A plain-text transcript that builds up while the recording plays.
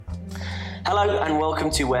Hello and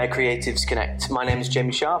welcome to Where Creatives Connect. My name is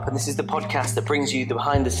Jamie Sharp and this is the podcast that brings you the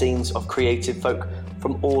behind the scenes of creative folk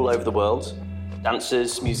from all over the world.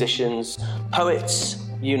 Dancers, musicians, poets,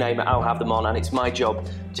 you name it, I'll have them on, and it's my job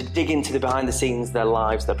to dig into the behind the scenes, their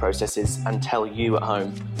lives, their processes, and tell you at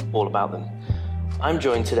home all about them. I'm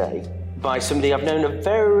joined today by somebody I've known a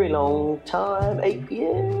very long time, 8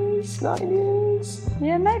 years, 9 years.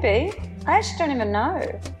 Yeah, maybe. I actually don't even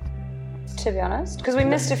know, to be honest, because we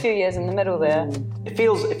missed a few years in the middle there. It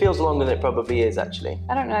feels longer than it probably is, actually.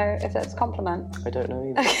 I don't know if that's a compliment. I don't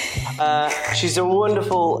know either. She's a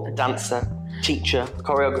wonderful dancer, teacher,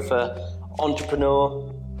 choreographer,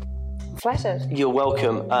 entrepreneur. Flattered. You're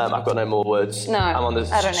welcome. I've got no more words. No, I'm on the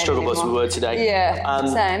struggle bus with words today. Yeah,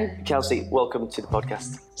 same. Kelsey, welcome to the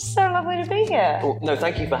podcast. So lovely to be here. Well, no,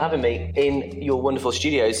 thank you for having me in your wonderful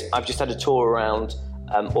studios. I've just had a tour around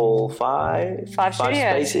all five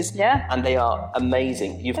spaces. Yeah. And they are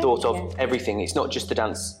amazing. You've thought of you. everything. It's not just the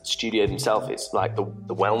dance studio themselves, it's like the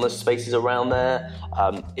wellness spaces around there.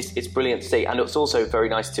 It's brilliant to see. And it's also very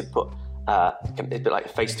nice to put a bit like a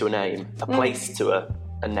face to a name, a place to a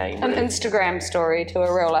name. An really. Instagram story to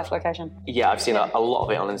a real life location. Yeah, I've seen a lot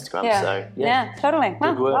of it on Instagram. Yeah, So yeah, totally.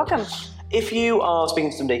 Well, welcome. If you are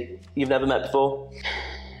speaking to somebody you've never met before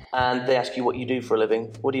and they ask you what you do for a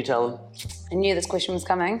living, what do you tell them? I knew this question was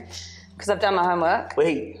coming because I've done my homework.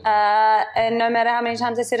 Wait. And no matter how many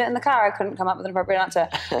times I said it in the car, I couldn't come up with an appropriate answer.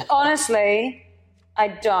 Honestly, I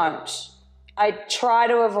don't. I try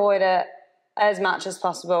to avoid it as much as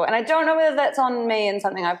possible. And I don't know whether that's on me and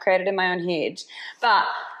something I've created in my own head, but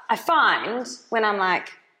I find when I'm like,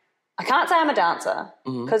 I can't say I'm a dancer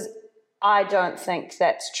because I don't think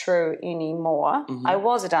that's true anymore. I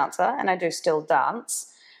was a dancer and I do still dance,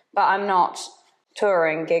 but I'm not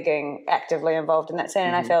touring, gigging, actively involved in that scene,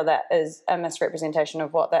 and I feel that is a misrepresentation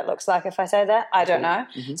of what that looks like if I say that. I don't know.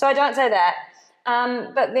 So I don't say that.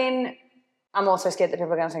 But then I'm also scared that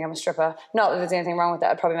people are going to think I'm a stripper. Not that there's anything wrong with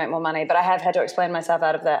that. I'd probably make more money, but I have had to explain myself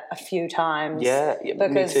out of that a few times. Yeah,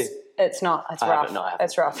 because me too. It's rough.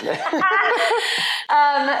 It's rough. No,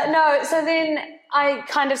 so then I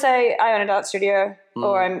kind of say I own a dance studio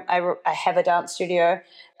or I have a dance studio,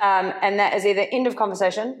 and that is either end of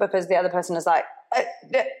conversation because the other person is like,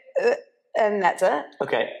 and that's it.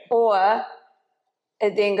 Okay. Or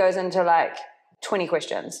it then goes into like 20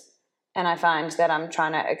 questions. And I find that I'm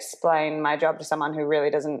trying to explain my job to someone who really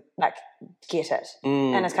doesn't like get it.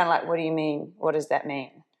 And it's kind of like, what do you mean? What does that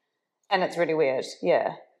mean? And it's really weird.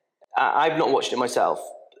 Yeah. I've not watched it myself.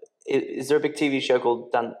 Is there a big TV show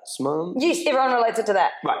called Dance Mom? Yes, everyone relates it to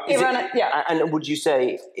that. Right. Yeah. And would you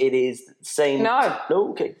say it is the same? No. No?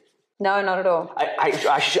 Okay. No, not at all. I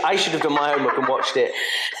should have done my homework and watched it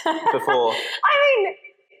before. I mean,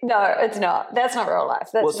 no, it's not. That's not real life.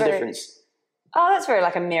 What's the difference? Oh, that's very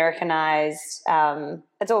like Americanized.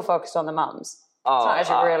 It's all focused on the mums. It's not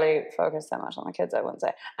actually really focused that much on the kids, I wouldn't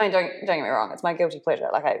say. I mean, don't get me wrong. It's my guilty pleasure.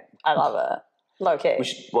 Like I love it. Low key. We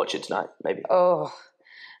should watch it tonight, maybe. Oh,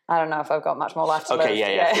 I don't know if I've got much more life to live. Okay,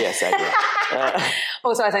 yeah, same.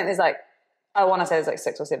 Also, I think there's I want to say there's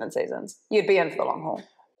 6 or 7 seasons. You'd be in for the long haul.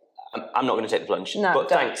 I'm not going to take the plunge. No, but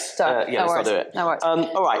thanks. Don't. Let's not do it. No worries.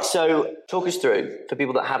 All right, so talk us through, for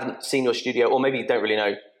people that haven't seen your studio or maybe don't really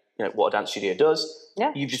know what a dance studio does.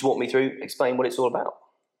 Yeah. You just walk me through, explain what it's all about.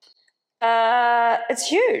 It's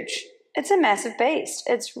huge. It's a massive beast.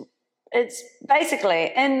 It's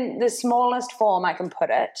basically, in the smallest form I can put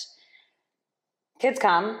it, kids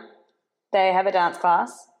come, they have a dance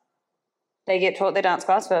class, they get taught their dance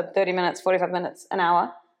class for 30 minutes, 45 minutes, an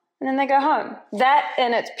hour, and then they go home. That,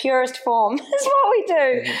 in its purest form, is what we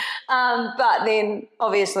do. But then,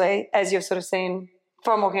 obviously, as you've sort of seen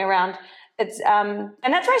from walking around, it's and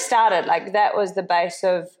that's where I started. Like, that was the base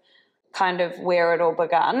of kind of where it all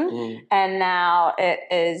begun. And now it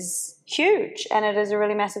is huge and it is a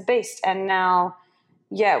really massive beast. And now,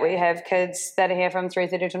 we have kids that are here from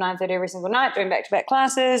 3:30 to 9:30 every single night doing back-to-back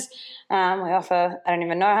classes. We offer, I don't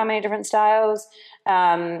even know how many different styles.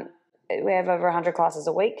 We have over 100 classes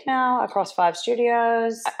a week now across 5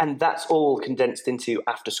 studios. And that's all condensed into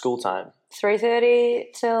after school time?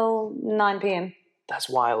 3:30 till 9 p.m. That's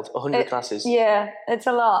wild. 100 classes. Yeah, it's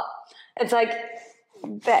a lot. It's like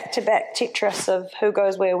back-to-back Tetris of who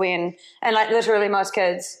goes where when. And like literally most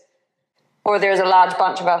kids, or there's a large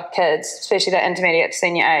bunch of our kids, especially the intermediate to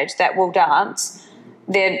senior age, that will dance.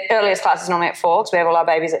 Their earliest class is normally at 4 because we have all our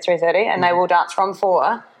babies at 3:30, and they will dance from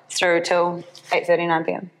 4 through till 8:30, 9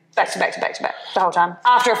 p.m. Back to back to back to back the whole time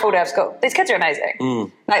after a full day of school. These kids are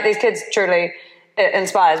amazing. Like these kids truly, it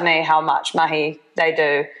inspires me how much mahi they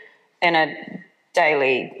do in a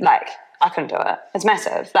daily, like I couldn't do it. It's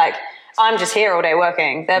massive. Like I'm just here all day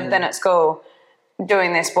working. They've been at school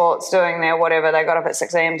doing their sports, doing their whatever. They got up at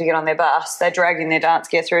 6 a.m. to get on their bus. They're dragging their dance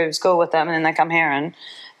gear through school with them, and then they come here and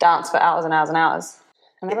dance for hours and hours and hours.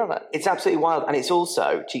 And I love it. It's absolutely wild. And it's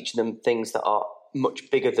also teaching them things that are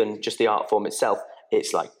much bigger than just the art form itself.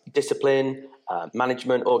 It's like discipline,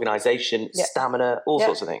 management, organisation, stamina, all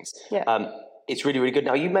sorts of things. It's really, really good.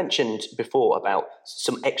 Now, you mentioned before about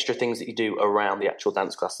some extra things that you do around the actual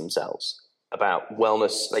dance class themselves, about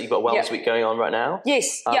wellness. Like you've got a wellness week going on right now.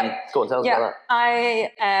 Yes. Go on, tell us about that.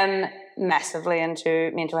 I am massively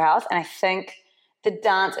into mental health, and I think the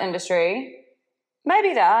dance industry,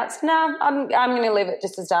 maybe dance, no, I'm going to leave it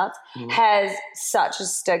just as dance, has such a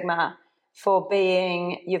stigma for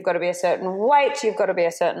being, you've got to be a certain weight, you've got to be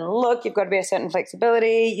a certain look, you've got to be a certain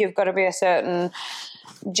flexibility, you've got to be a certain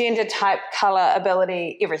gender type, colour,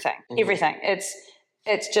 ability, everything. It's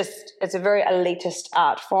a very elitist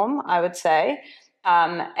art form, I would say.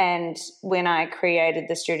 And when I created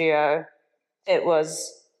the studio, it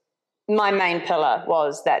was, my main pillar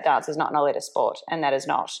was that dance is not an elitist sport, and that is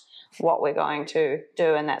not what we're going to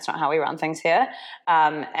do, and that's not how we run things here.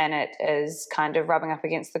 And it is kind of rubbing up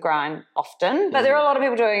against the grind often, but there are a lot of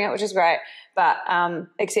people doing it, which is great. But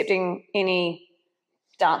accepting any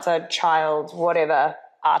dancer, child, whatever,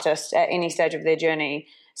 artist at any stage of their journey,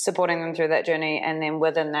 supporting them through that journey, and then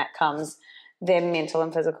within that comes their mental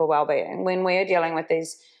and physical well-being. When we're dealing with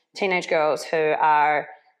these teenage girls who are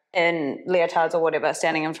in leotards or whatever,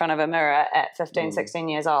 standing in front of a mirror at 15, 16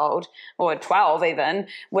 years old, or 12 even,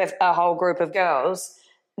 with a whole group of girls,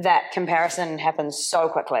 that comparison happens so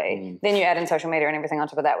quickly. Then you add in social media and everything on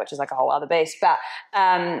top of that, which is like a whole other beast. But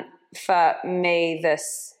for me,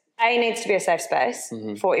 this, A, needs to be a safe space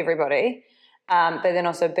for everybody, but then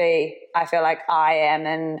also B, I feel like I am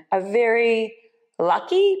in a very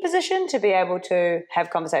lucky position to be able to have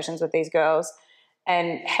conversations with these girls,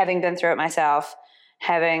 and having been through it myself,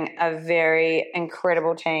 having a very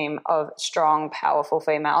incredible team of strong, powerful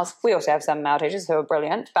females. We also have some male teachers who are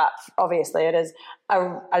brilliant, but obviously it is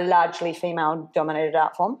a largely female-dominated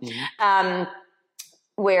art form.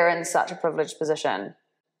 We're in such a privileged position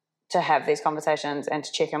to have these conversations and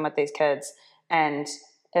to check in with these kids. And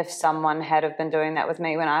if someone had have been doing that with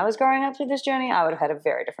me when I was growing up through this journey, I would have had a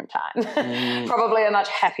very different time, probably a much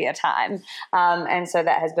happier time. And so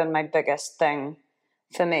that has been my biggest thing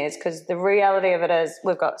for me, is because the reality of it is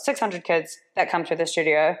we've got 600 kids that come through the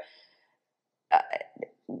studio.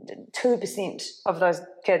 2% of those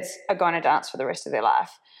kids are going to dance for the rest of their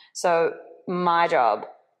life. So my job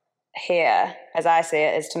here, as I see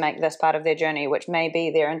it, is to make this part of their journey, which may be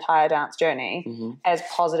their entire dance journey, as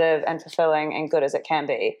positive and fulfilling and good as it can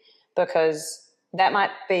be, because that might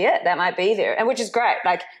be it. That might be there, and which is great.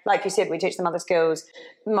 Like you said, we teach them other skills.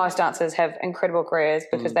 Most dancers have incredible careers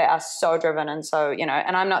because they are so driven, and so,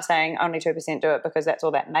 and I'm not saying only 2% do it because that's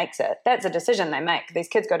all that makes it. That's a decision they make. These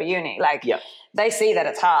kids go to uni. They see that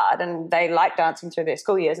it's hard and they like dancing through their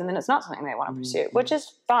school years, and then it's not something they want to pursue, which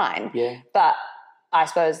is fine. But I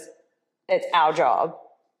suppose it's our job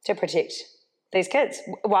to protect these kids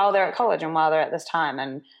while they're at college and while they're at this time.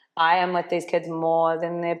 And I am with these kids more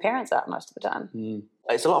than their parents are most of the time.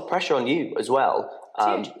 It's a lot of pressure on you as well,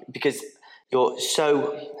 because you're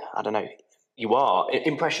so, I don't know, you are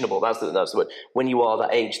impressionable. That's the word. When you are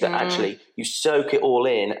that age that actually you soak it all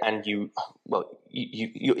in, and you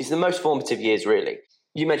it's the most formative years, really.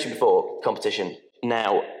 You mentioned before competition.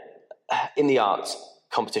 Now, in the arts,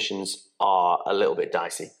 competitions are a little bit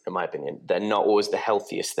dicey, in my opinion. They're not always the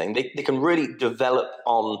healthiest thing. They can really develop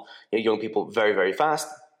on young people very, very fast,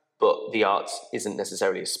 but the arts isn't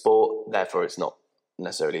necessarily a sport, therefore it's not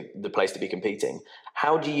necessarily the place to be competing.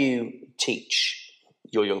 How do you teach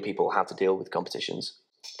your young people how to deal with competitions?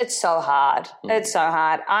 It's so hard. It's so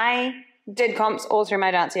hard. I did comps all through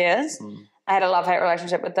my dance years. I had a love-hate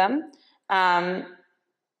relationship with them.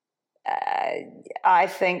 I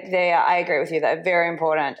think I agree with you, they're very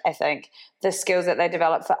important. I think the skills that they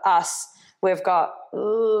develop for us, we've got,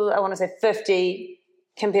 I want to say 50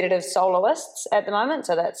 competitive soloists at the moment.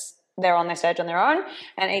 So they're on their stage on their own,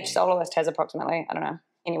 and each soloist has approximately, I don't know,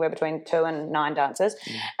 anywhere between 2 and 9 dancers.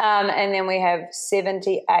 And then we have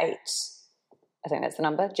 78, I think that's the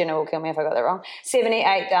number. Jenna will kill me if I got that wrong.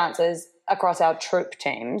 78 dancers across our troupe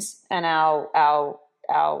teams and our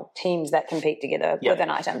teams that compete together with an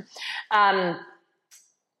item.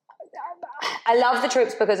 I love the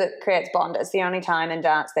troupes because it creates bond. It's the only time in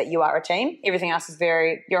dance that you are a team. Everything else is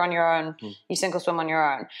you're on your own. You sink or swim on your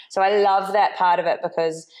own. So I love that part of it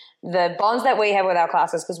because the bonds that we have with our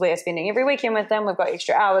classes, because we're spending every weekend with them, we've got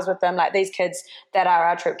extra hours with them. Like, these kids that are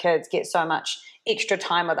our troop kids get so much extra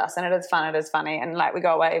time with us, and it is fun, it is funny, and like we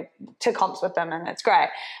go away to comps with them and it's great.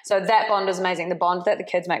 So that bond is amazing. The bond that the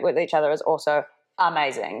kids make with each other is also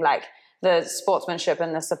amazing. Like, the sportsmanship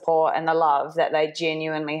and the support and the love that they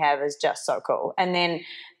genuinely have is just so cool. And then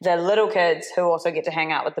the little kids who also get to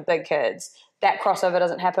hang out with the big kids, that crossover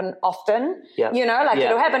doesn't happen often. Yeah. You know, like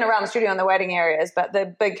it'll happen around the studio in the waiting areas, but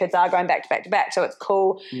the big kids are going back to back to back. So it's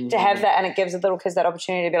cool to have that, and it gives the little kids that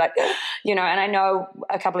opportunity to be like, you know, and I know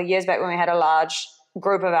a couple of years back when we had a large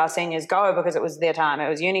group of our seniors go, because it was their time, it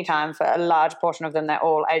was uni time for a large portion of them that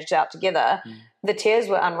all aged out together, the tears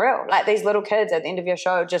were unreal. Like, these little kids at the end of your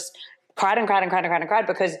show just cried and cried and cried and cried and cried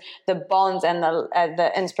because the bonds and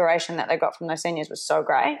the inspiration that they got from those seniors was so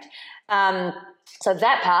great. So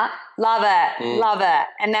that part, love it.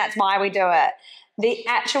 And that's why we do it. The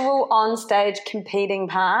actual on-stage competing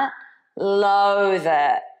part, loathe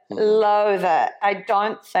it. I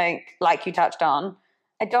don't think, like you touched on,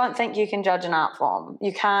 I don't think you can judge an art form.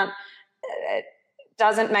 You can't, it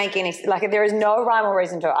doesn't make any, like, there is no rhyme or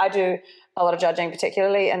reason to it. I do a lot of judging,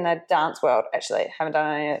 particularly in the dance world. Actually, haven't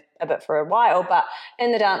done any a bit for a while, but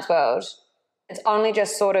in the dance world, it's only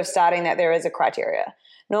just sort of starting that there is a criteria.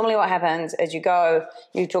 Normally what happens is you go,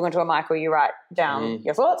 you talk into a mic or you write down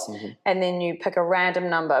your thoughts, and then you pick a random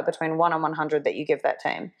number between 1 and 100 that you give that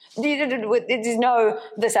team. There's no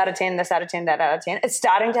this out of 10, this out of 10, that out of 10. It's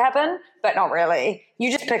starting to happen, but not really. You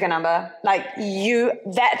just pick a number. Like,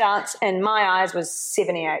 that dance in my eyes was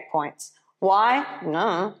 78 points. Why?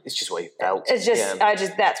 No. It's just what you felt. It's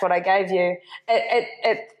just, that's what I gave you.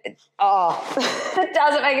 It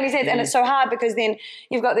doesn't make any sense. And it's so hard because then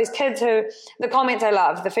you've got these kids who, the comments I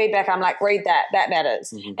love, the feedback, I'm like, read that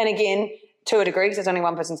matters. And again, to a degree, because it's only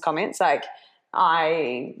one person's comments, like,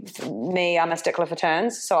 I'm a stickler for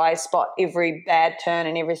turns, so I spot every bad turn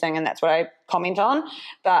and everything, and that's what I comment on.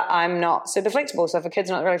 But I'm not super flexible, so if a kid's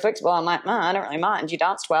not really flexible, I'm like, I don't really mind. You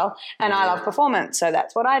danced well, and I love performance, so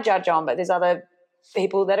that's what I judge on. But there's other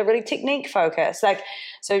people that are really technique focused, like,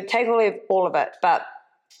 so take all of it. But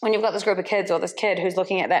when you've got this group of kids or this kid who's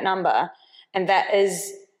looking at that number, and that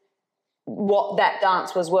is what that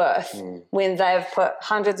dance was worth, when they've put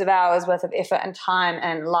hundreds of hours worth of effort and time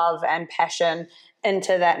and love and passion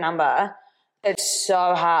into that number, it's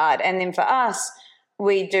so hard. And then for us,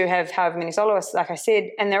 we do have however many soloists, like I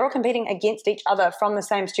said, and they're all competing against each other from the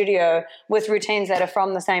same studio with routines that are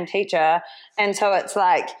from the same teacher. And so it's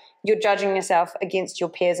like you're judging yourself against your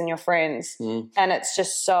peers and your friends. And it's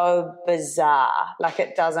just so bizarre. Like,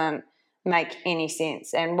 it doesn't make any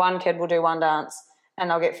sense. And one kid will do one dance and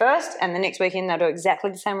they'll get first, and the next weekend they'll do exactly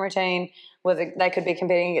the same routine. They could be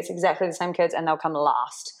competing against exactly the same kids, and they'll come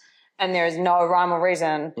last. And there is no rhyme or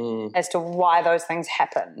reason as to why those things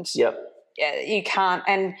happened. You can't,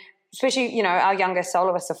 and especially, you know, our youngest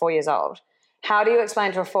soloists are 4 years old. How do you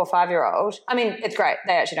explain to a 4 or 5 year old? I mean, it's great.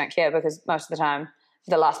 They actually don't care, because most of the time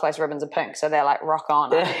the last place ribbons are pink, so they're like, rock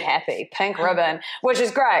on, I'm happy, pink ribbon, which is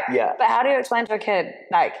great. But how do you explain to a kid,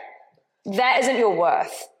 like, that isn't your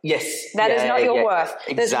worth? That is not your worth.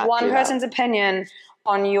 There's one person's opinion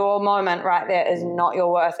on your moment right there is not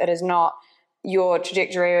your worth. It is not your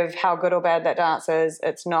trajectory of how good or bad that dance is.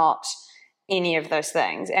 It's not any of those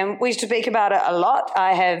things. And we speak about it a lot.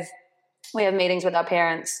 We have meetings with our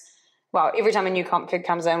parents. Well, every time a new comp kid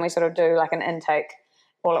comes in, we sort of do like an intake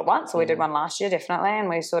all at once. So we did one last year, definitely, and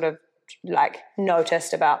we sort of like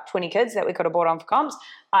noticed about 20 kids that we could have brought on for comps.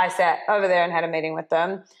 I sat over there and had a meeting with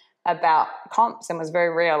them about comps and was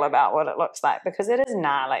very real about what it looks like, because it is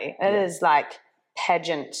gnarly. It is like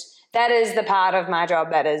pageant. That is the part of my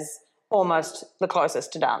job that is almost the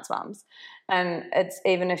closest to dance mums. And it's,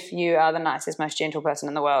 even if you are the nicest, most gentle person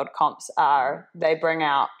in the world, comps they bring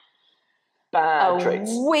out bad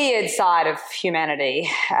traits, weird side of humanity.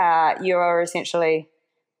 You are essentially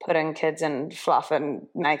putting kids in fluff and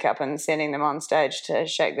makeup and sending them on stage to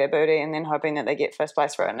shake their booty and then hoping that they get first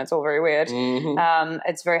place for it, and it's all very weird.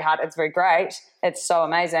 It's very hard. It's very great. It's so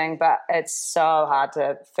amazing, but it's so hard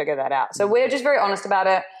to figure that out. So we're just very honest about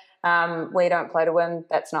it. We don't play to win.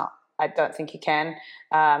 I don't think you can.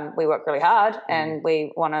 We work really hard and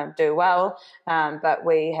we want to do well, but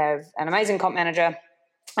we have an amazing comp manager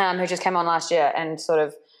who just came on last year, and sort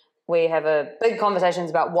of we have big conversations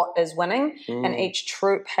about what is winning, and each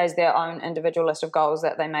troop has their own individual list of goals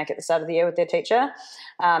that they make at the start of the year with their teacher.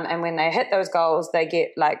 And when they hit those goals, they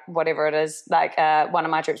get like whatever it is. Like one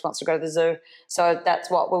of my troops wants to go to the zoo, so that's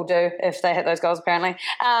what we'll do if they hit those goals, apparently.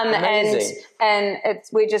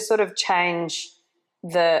 We just sort of change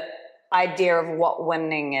the idea of what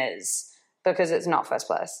winning is, because it's not first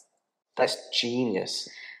place. That's genius.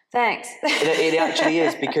 Thanks. It actually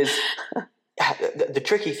is, because the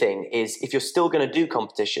tricky thing is if you're still going to do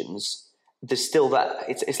competitions, there's still that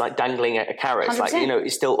it's like dangling a carrot. It's 100%. like,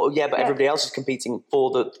 it's still everybody else is competing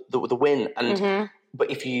for the win, and but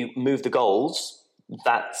if you move the goals,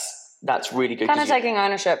 that's really good. Kind of taking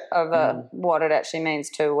ownership over what it actually means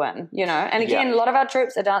to win, And again, a lot of our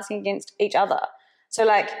troops are dancing against each other. So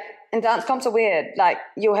like, and dance comps are weird. Like,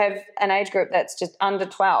 you'll have an age group that's just under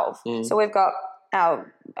 12. So we've got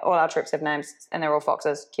all our troops have names, and they're all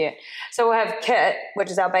foxes. Cute. So we'll have Kit, which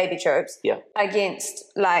is our baby troops, against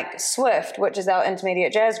like Swift, which is our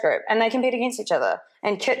intermediate jazz group, and they compete against each other.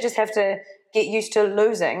 And Kit just have to get used to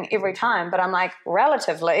losing every time. But I'm like,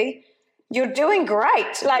 relatively, you're doing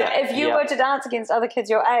great. Like, if you were to dance against other kids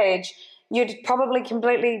your age, you'd probably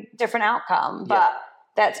completely different outcome. But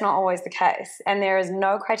that's not always the case. And there is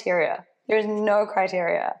no criteria. There is no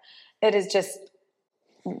criteria. It is just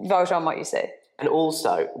vote on what you see. And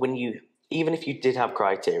also, even if you did have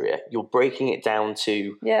criteria, you're breaking it down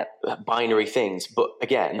to binary things. But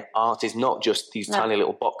again, art is not just these tiny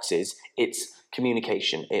little boxes. It's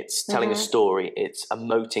communication. It's telling a story. It's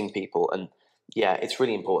emoting people. And it's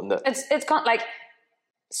really important that it's kind of like,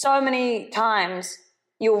 so many times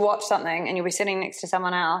you'll watch something and you'll be sitting next to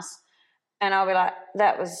someone else, and I'll be like,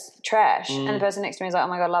 that was trash. And the person next to me is like, oh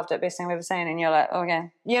my God, loved it, best thing I've ever seen. And you're like,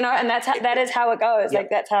 okay. And that is how it goes. Like,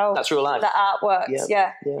 that's how that's real life. The art works.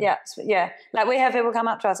 Yeah. Like, we have people come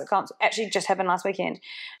up to us at comps. Actually, just happened last weekend.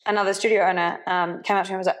 Another studio owner came up to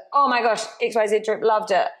me and was like, oh my gosh, XYZ troupe loved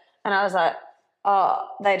it. And I was like, oh,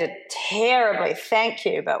 they did terribly, thank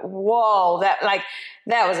you. But whoa, that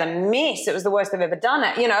was a mess. It was the worst they've ever done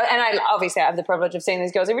it, And I obviously have the privilege of seeing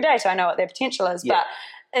these girls every day, so I know what their potential is. But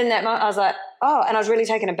in that moment, I was like, oh, and I was really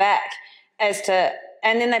taken aback and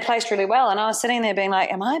then they placed really well. And I was sitting there being like,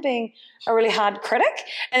 am I being a really hard critic?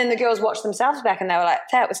 And then the girls watched themselves back and they were like,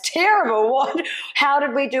 that was terrible. How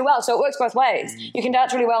did we do well? So it works both ways. You can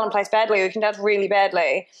dance really well and place badly, or you can dance really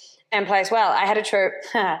badly and place well. I had a troupe.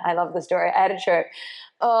 I love the story. I had a troupe.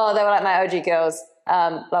 Oh, they were like my OG girls.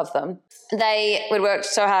 Love them. We'd worked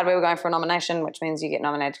so hard. We were going for a nomination, which means you get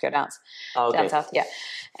nominated to go dance down south. Yeah.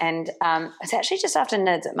 And it's actually just after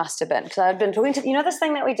NIDS, it must have been, because I'd been talking to, this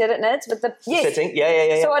thing that we did at NIDS with the sitting?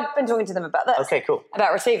 Yeah. So I'd been talking to them about this. Okay, cool.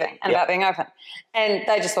 About receiving and about being open. And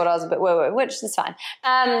they just thought I was a bit woo-woo, which is fine.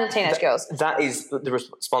 Teenage girls. That is the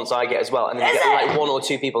response I get as well. And then you get like one or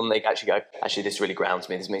two people and they actually go, actually, this really grounds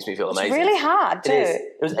me. This makes me feel amazing. It's really hard too.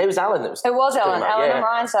 It was Alan that was It was Alan. Alan and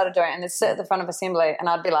Ryan started doing it, and they'd sit at the front of assembly and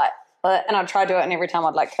I'd be like, and I'd try to do it, and every time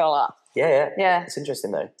I'd like curl up. Yeah. It's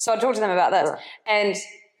interesting though. So I talked to them about this, and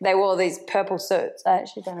they wore these purple suits. I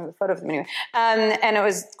actually don't have a photo of them anyway. And it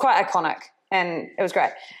was quite iconic, and it was great.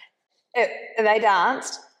 They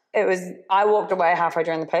danced. I walked away halfway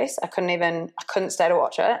during the piece. I couldn't stay to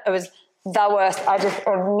watch it. It was the worst. I've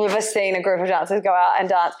never seen a group of dancers go out and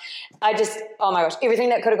dance. Oh my gosh, everything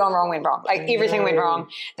that could have gone wrong went wrong. Like, everything went wrong.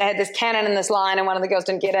 They had this cannon in this line, and one of the girls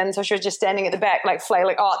didn't get in, so she was just standing at the back, like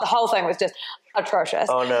flailing. Oh, the whole thing was just atrocious.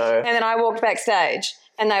 Oh no. And then I walked backstage,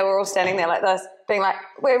 and they were all standing there like this, being like,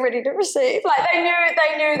 we're ready to receive. Like, they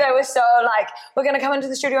knew they were so like, we're going to come into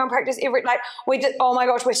the studio and practice we did, oh my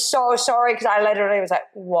gosh, we're so sorry. Because I literally was like,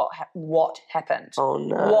 what happened? Oh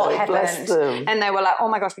no. What happened? Bless them. And they were like, oh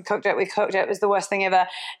my gosh, we cooked it. It was the worst thing ever.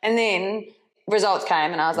 And then results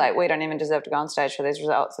came, and I was like, we don't even deserve to go on stage for these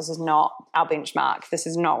results. This is not our benchmark. This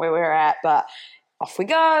is not where we're at, but off we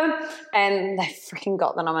go. And they freaking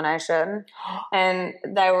got the nomination, and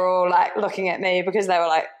they were all like looking at me because they were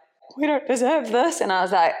like, we don't deserve this. And I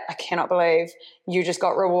was like, I cannot believe you just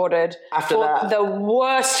got rewarded after for that. The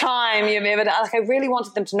worst time you've ever done. Like, I really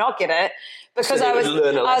wanted them to not get it, because so I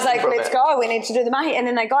was like, let's go, we need to do the mahi. And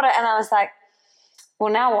then they got it, and I was like,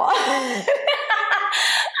 well, now what? I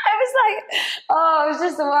was like, oh, it was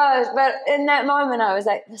just the worst. But in that moment, I was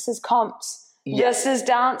like, this is comps. This is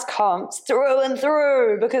dance comps through and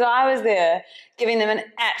through, because I was there giving them an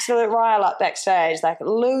absolute rile up backstage, like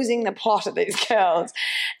losing the plot at these girls.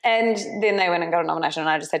 And then they went and got a nomination, and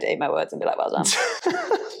I just had to eat my words and be like, well done.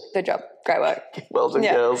 Good job. Great work. Well done,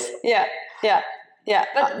 girls. Yeah. But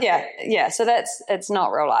so it's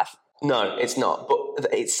not real life. No, it's not.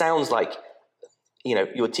 But it sounds like,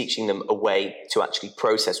 you're teaching them a way to actually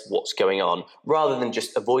process what's going on rather than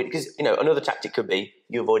just avoid it. Because, another tactic could be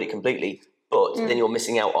you avoid it completely, but then you're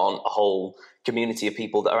missing out on a whole community of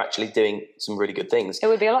people that are actually doing some really good things. It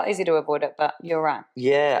would be a lot easier to avoid it, but you're right.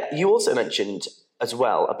 Yeah. You also mentioned as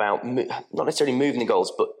well about not necessarily moving the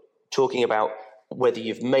goals, but talking about whether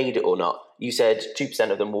you've made it or not. You said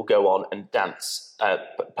 2% of them will go on and dance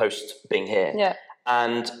post being here. Yeah.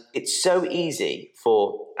 And it's so easy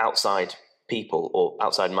for outside people or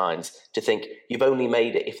outside minds to think you've only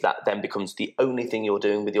made it if that then becomes the only thing you're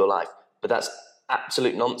doing with your life. But that's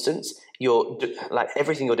absolute nonsense. You're like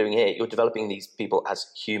everything you're doing here, you're developing these people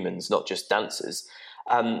as humans, not just dancers.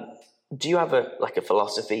 Do you have a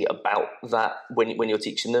philosophy about that when you're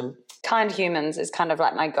teaching them? Kind humans is kind of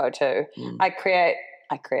like my go-to. I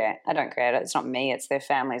don't create it. It's not me. It's their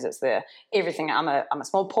families. It's their everything. I'm a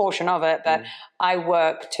small portion of it, but I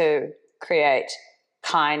work to create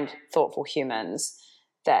kind, thoughtful humans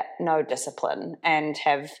that know discipline and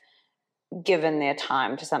have given their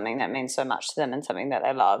time to something that means so much to them and something that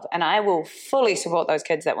they love. And I will fully support those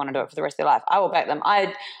kids that want to do it for the rest of their life. I will back them.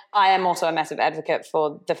 I am also a massive advocate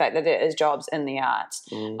for the fact that there is jobs in the arts.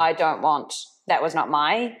 That was not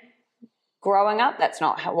my growing up. That's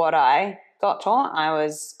not what I got taught. I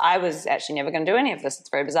was actually never going to do any of this. It's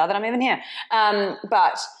very bizarre that I'm even here.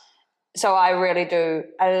 So I really do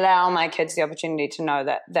allow my kids the opportunity to know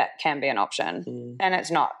that that can be an option. And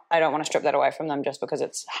it's not, I don't want to strip that away from them just because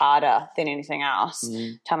it's harder than anything else.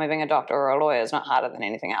 Tell me being a doctor or a lawyer is not harder than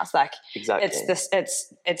anything else. Like exactly.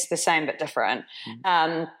 It's the same but different.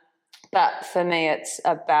 But for me, it's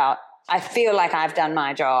about, I feel like I've done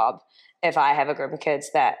my job if I have a group of kids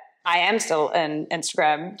that I am still in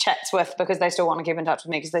Instagram chats with because they still want to keep in touch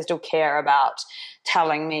with me because they still care about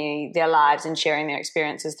telling me their lives and sharing their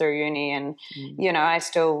experiences through uni. And, you know, I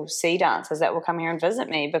still see dancers that will come here and visit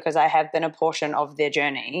me because I have been a portion of their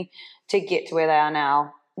journey to get to where they are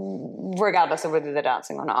now, regardless of whether they're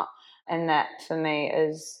dancing or not. And that for me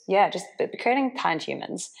is, just creating kind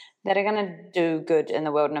humans that are going to do good in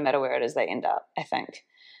the world no matter where it is they end up, I think,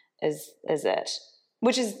 is it.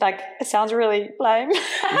 Which is like, it sounds really lame.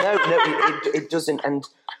 No, it doesn't. And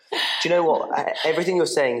do you know what? Everything you're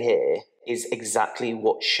saying here is exactly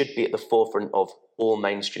what should be at the forefront of all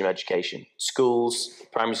mainstream education. Schools,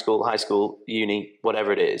 primary school, high school, uni,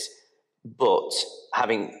 whatever it is. But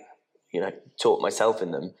having, taught myself in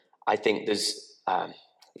them, I think there's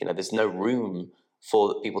no room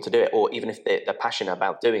for people to do it. Or even if they're passionate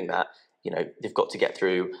about doing that, they've got to get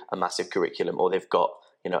through a massive curriculum or they've got,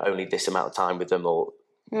 only this amount of time with them or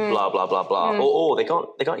blah, blah, blah, blah. Or they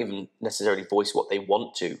can't even necessarily voice what they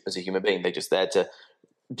want to as a human being. They're just there to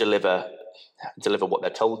deliver what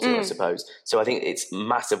they're told to, I suppose. So I think it's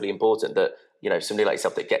massively important that, somebody like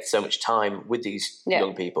yourself that gets so much time with these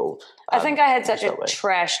young people. I think I had such a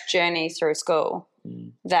trash journey through school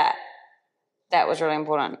that was really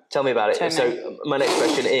important. Tell me about it. So my next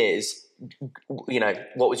question is,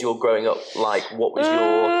 what was your growing up like? What was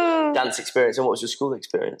your dance experience and what was your school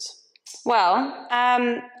experience? Well,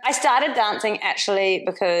 I started dancing actually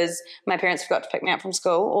because my parents forgot to pick me up from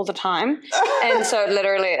school all the time. And so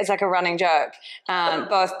literally it's like a running joke.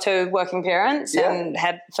 Both two working parents and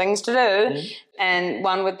had things to do. And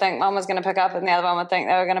one would think mum was going to pick up and the other one would think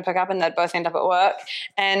they were going to pick up and they'd both end up at work.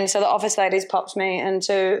 And so the office ladies popped me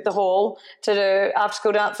into the hall to do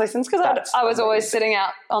after-school dance lessons because I was always sitting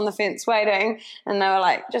out on the fence waiting and they were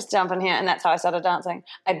like, just jump in here. And that's how I started dancing.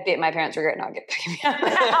 I bet my parents regret not picking me up.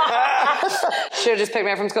 Should have just picked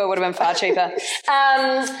me up from school. It would have been far cheaper.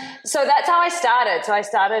 So that's how I started. So I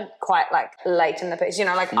started quite late in the piece.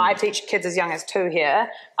 I teach kids as young as 2 here.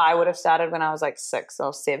 I would have started when I was 6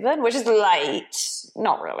 or 7, which is late.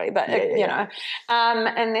 Not really, but you know.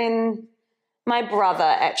 And then my brother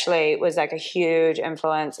actually was a huge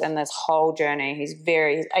influence in this whole journey. He's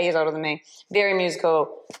 8 years older than me, very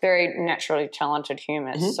musical, very naturally talented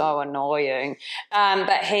human, so annoying.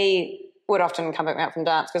 But he would often come pick me up from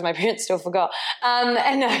dance because my parents still forgot. But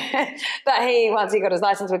once he got his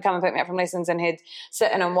license, would come and pick me up from lessons and he'd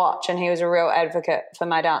sit in and watch, and he was a real advocate for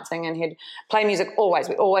my dancing and he'd play music always.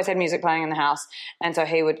 We always had music playing in the house. And so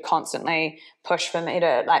he would constantly push for me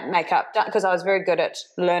to make up, because I was very good at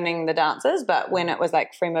learning the dances, but when it was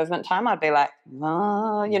free movement time, I'd be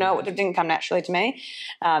it didn't come naturally to me.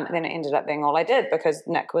 And then it ended up being all I did because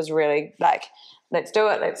Nick was really let's do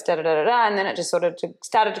it, let's da-da-da-da-da. And then it just sort of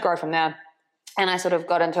started to grow from there. And I sort of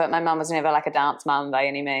got into it. My mum was never a dance mum by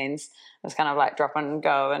any means. It was kind of drop and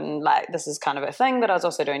go and this is kind of a thing. But I was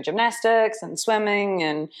also doing gymnastics and swimming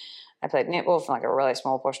and I played netball for a really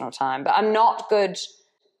small portion of time. But I'm not good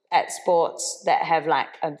at sports that have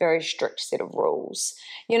a very strict set of rules,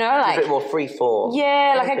 a bit more free form.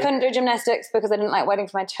 Yeah, I couldn't do gymnastics because I didn't like waiting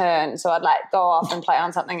for my turn, so I'd go off and play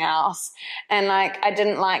on something else. And I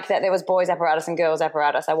didn't like that there was boys apparatus and girls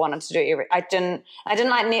apparatus. I wanted to do I didn't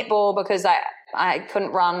like netball because I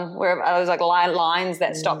couldn't run where I was lines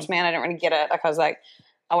that stopped me and I didn't really get it. I was I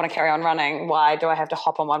want to carry on running. Why do I have to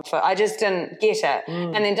hop on one foot? I just didn't get it.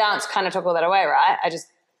 And then dance kind of took all that away, right?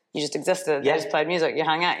 You just existed. You just played music. You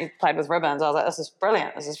hung out. You played with ribbons. I was this is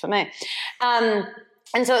brilliant. This is for me.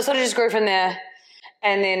 And so it sort of just grew from there.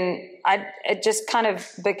 And then it just kind of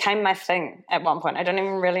became my thing at one point. I don't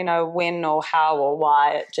even really know when or how or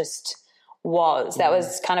why. It just was. That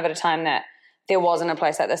was kind of at a time that there wasn't a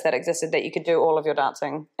place like this that existed that you could do all of your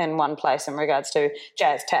dancing in one place in regards to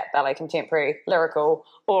jazz, tap, ballet, contemporary, lyrical,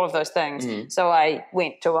 all of those things. So I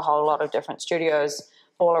went to a whole lot of different studios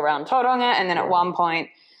all around Tauranga. And then at one point,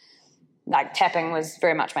 like tapping was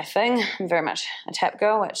very much my thing. I'm very much a tap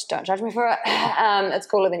girl, which don't judge me for it. It's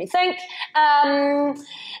cooler than you think.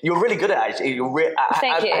 You're really good at it, actually.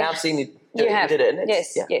 Thank you. I have seen you did it. And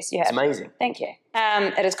yes, you have. It's amazing. Thank you.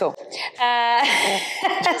 It is cool.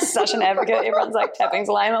 Such an advocate. Everyone's like, tapping's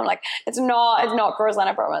lame. I'm like, it's not Coruscant,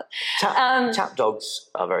 I promise. Tap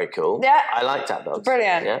dogs are very cool. Yeah. I like tap dogs.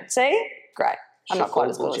 Brilliant. Yeah. See? Great. I'm not quite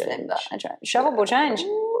as cool as them, but I try. Shovelable change.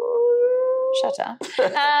 Shut up.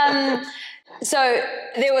 So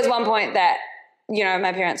there was one point that, you know,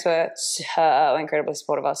 my parents were so incredibly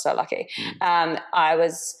supportive. I was so lucky. I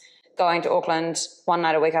was going to Auckland one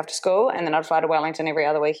night a week after school, and then I'd fly to Wellington every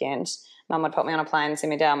other weekend. Mum would put me on a plane, send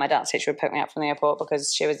me down. My dance teacher would pick me up from the airport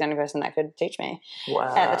because she was the only person that could teach me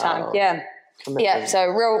at the time. Yeah. Commitment. Yeah, so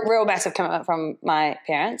real massive commitment from my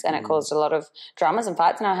parents, and it caused a lot of dramas and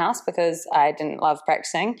fights in our house because I didn't love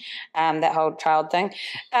practicing, that whole child thing.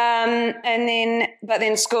 But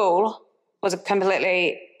then school was a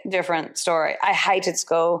completely different story. I hated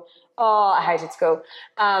school. Oh, I hated school.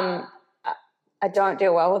 I don't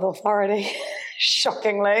deal well with authority,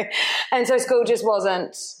 shockingly. And so school just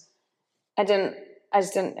wasn't, I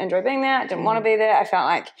just didn't enjoy being there. I didn't want to be there. I felt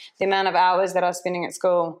like the amount of hours that I was spending at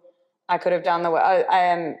school, I could have done the work.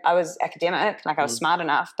 I was academic, like I was smart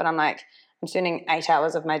enough, but I'm like, I'm spending 8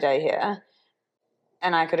 hours of my day here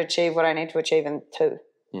and I could achieve what I need to achieve in 2.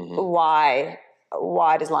 Why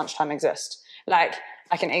does lunchtime exist? Like,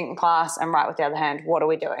 I can eat in class and write with the other hand. What are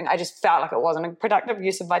we doing? I just felt like it wasn't a productive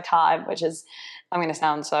use of my time, which is, I'm going to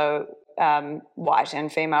sound so white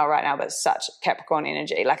and female right now, but such Capricorn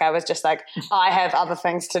energy. Like, I was just like, I have other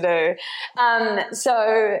things to do.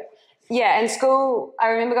 Yeah, in school, I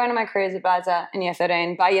remember going to my careers advisor in year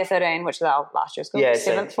 13. By year 13, which is our last year of school,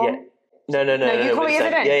 7th form. Yeah. No, you call it year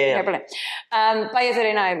 13? Yeah. Brilliant. By year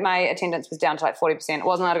 13, my attendance was down to like 40%.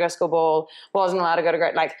 Wasn't allowed to go to school ball, wasn't allowed to go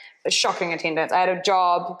to like shocking attendance. I had a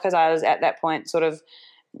job because I was at that point sort of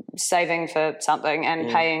saving for something and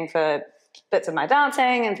paying for bits of my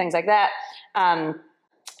dancing and things like that.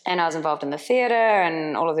 And I was involved in the theatre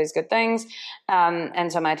and all of these good things.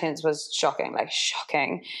 And so my attendance was shocking.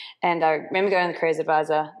 And I remember going to the careers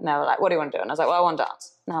advisor and they were like, what do you want to do? And I was like, well, I want to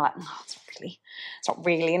dance. And they were like, no, it's not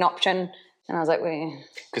really an option. And I was like, well,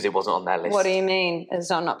 because it wasn't on that list. What do you mean it's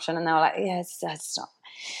not an option? And they were like, yeah, it's not.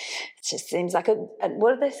 It just seems like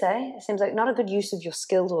what did they say? It seems like not a good use of your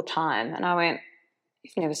skills or time. And I went,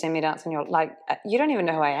 you've never seen me dance and you're like, you don't even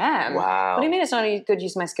know who I am. Wow. What do you mean it's not a good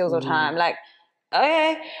use of my skills or time? Like,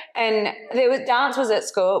 okay. And dance was at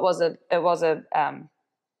school. It was a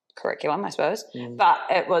curriculum, I suppose, but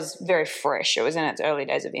it was very fresh. It was in its early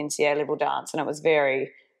days of NCA level dance, and it was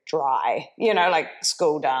very dry, like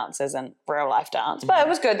school dance isn't real life dance, but it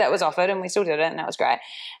was good that was offered and we still did it and that was great.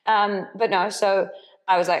 But no, so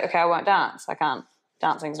I was like, okay, I won't dance. I can't.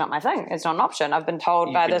 Dancing's not my thing. It's not an option. I've been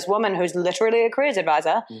told by this woman who's literally a careers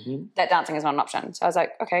advisor that dancing is not an option. So I was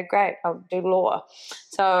like, okay, great, I'll do law.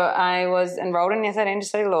 So I was enrolled in year 13 to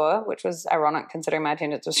study law, which was ironic considering my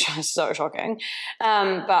attendance was so shocking.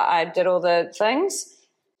 But I did all the things,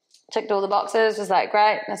 ticked all the boxes, was like,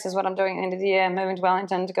 great, this is what I'm doing at the end of the year. I'm moving to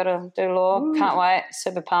Wellington to go to do law. Can't wait,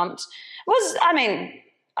 super pumped.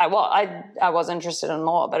 I was interested in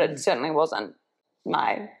law, but it certainly wasn't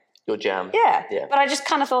your jam. Yeah. But I just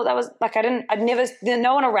kind of thought that was like,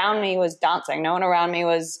 no one around me was dancing. No one around me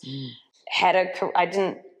it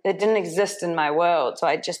didn't exist in my world. So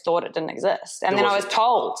I just thought it didn't exist. And then I was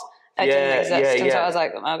told it didn't exist. And so I was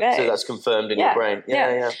like, okay. So that's confirmed in your brain.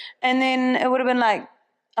 Yeah. And then it would have been like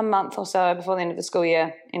a month or so before the end of the school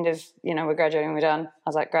year, we're graduating, we're done. I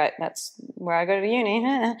was like, great, that's where I go to uni.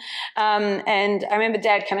 And I remember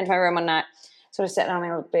Dad came into my room one night, sort of sat down on my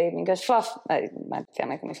little bed and he goes, Fluff. My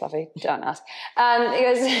family call me Fluffy. Don't ask. He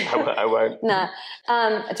goes, I won't. Nah.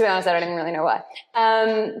 To be honest, I don't even really know why.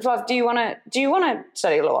 Fluff, do you want to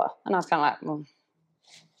study law? And I was kind of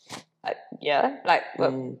like, yeah. Like,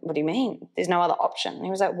 what do you mean? There's no other option. And he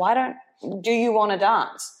was like, do you want to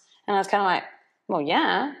dance? And I was kind of like, well,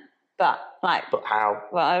 yeah, but how?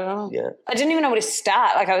 Well, I don't know. Yeah. I didn't even know where to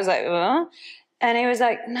start. Like, I was like, And he was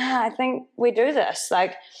like, nah, I think we do this.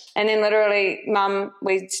 Like, and then literally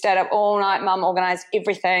we stayed up all night. Mum organised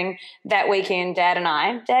everything that weekend, Dad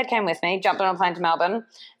came with me, jumped on a plane to Melbourne,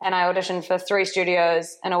 and I auditioned for 3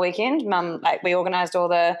 studios in a weekend. We organised all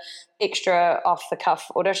the extra off-the-cuff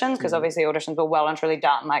auditions because obviously auditions were well and truly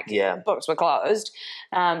done. Books were closed.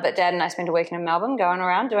 But Dad and I spent a weekend in Melbourne going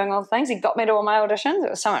around doing all the things. He got me to all my auditions. It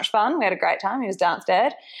was so much fun. We had a great time. He was dance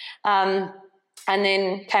dad. And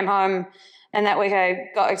then came home, and that week I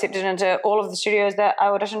got accepted into all of the studios that I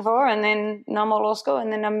auditioned for, and then no more law school.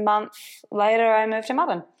 And then a month later I moved to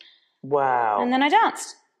Melbourne. Wow. And then I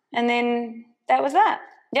danced. And then that was that.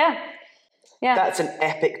 Yeah. Yeah. That's an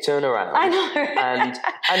epic turnaround. I know.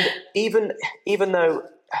 and even though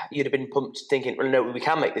you'd have been pumped thinking, well, no, we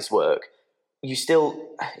can make this work, you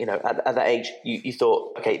still, at that age, you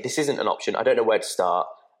thought, okay, this isn't an option. I don't know where to start.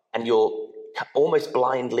 And you're almost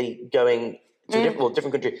blindly going to a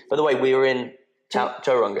different country. By the way, we were in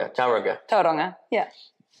Tauranga. Yeah.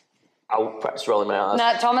 I'll practice rolling my R's.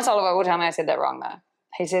 No, Thomas Oliver will tell me I said that wrong, though.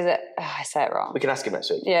 He says it, I say it wrong. We can ask him next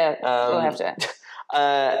week. Yeah, we'll have to.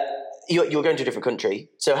 You were going to a different country.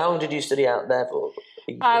 So how long did you study out there for?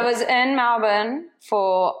 I was in Melbourne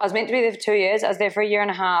I was meant to be there for 2 years. I was there for 1.5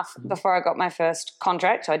 years before I got my first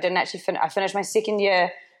contract. So I didn't actually I finished my second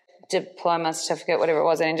year diploma, certificate, whatever it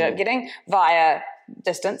was I ended up getting via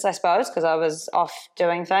distance, I suppose, because I was off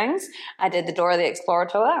doing things. I did the Dora the Explorer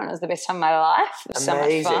tour, and it was the best time of my life. It was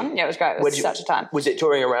Amazing. So much fun. Yeah, it was great. It was such a time. Was it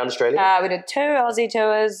touring around Australia? We did 2 Aussie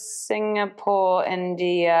tours, Singapore,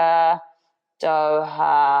 India,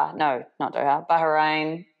 Doha. No, not Doha.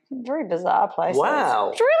 Bahrain. Very bizarre places. Wow.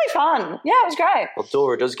 It's really fun. Yeah, it was great. Well,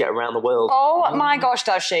 Dora does get around the world. Oh my gosh,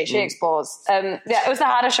 does she? She explores. Yeah, it was the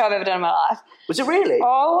hardest show I've ever done in my life. Was it really?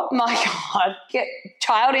 Oh my God.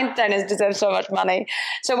 Child entertainers deserve so much money.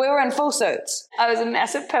 So we were in full suits. I was a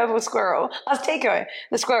massive purple squirrel. I was Tico,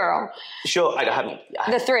 the squirrel. Sure, I haven't.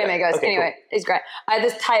 The 3 amigos. Okay, anyway, cool. It's great. I had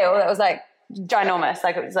this tail that was like ginormous,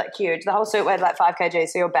 like it was like huge. The whole suit weighed like 5 kg,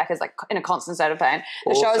 so your back is like in a constant state of pain.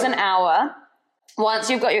 The show is an hour. Once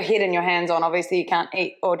you've got your head and your hands on, obviously you can't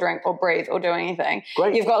eat or drink or breathe or do anything.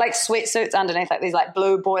 Great. You've got like sweatsuits underneath, like these like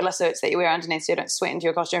blue boiler suits that you wear underneath so you don't sweat into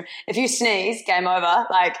your costume. If you sneeze, game over.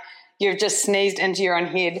 Like you've just sneezed into your own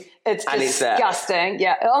head. It's disgusting.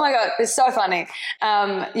 Yeah. Oh my God, it's so funny.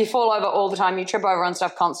 You fall over all the time. You trip over on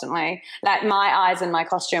stuff constantly. Like my eyes and my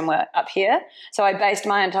costume were up here, so I based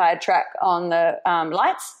my entire track on the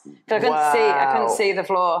lights because I couldn't see the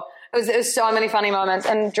floor. It was so many funny moments.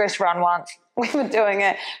 And dress run once. We were doing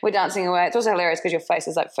it. We're dancing away. It's also hilarious because your face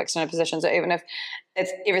is like fixed in a position. So even if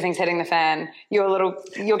everything's hitting the fan, your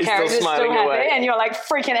character's still happy away. And you're like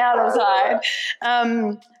freaking out inside.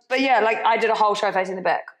 But yeah, like I did a whole show facing the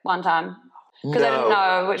back one time because I didn't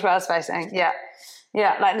know which way I was facing. Yeah.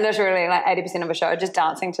 Yeah, like literally like 80% of a show just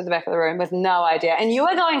dancing to the back of the room with no idea. And you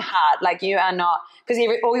are going hard. Like you are not, because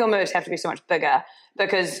all your moves have to be so much bigger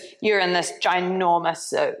because you're in this ginormous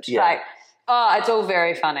suit. Yeah. Like, it's all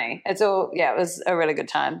very funny. It was a really good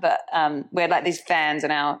time. But we had like these fans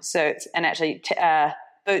in our suits, and actually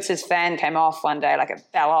Boots' fan came off one day, like it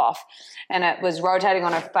fell off, and it was rotating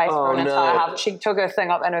on her face for an entire half. She took her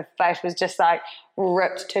thing up and her face was just like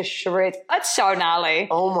ripped to shreds. It's so gnarly.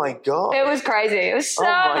 Oh my God. It was crazy. It was so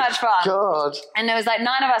much fun. God. And there was like 9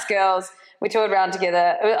 of us girls. We toured around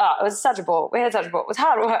together. It was such a ball. We had such a ball. It was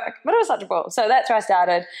hard work, but it was such a ball. So that's where I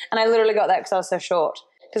started. And I literally got that because I was so short.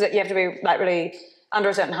 Because you have to be like really under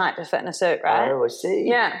a certain height to fit in a suit, right? Oh, I see.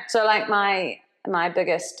 Yeah. So like my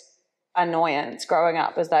biggest annoyance growing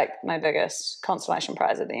up was like my biggest consolation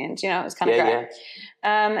prize at the end. It was kind of great.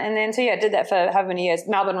 Yeah. And then I did that for however many years.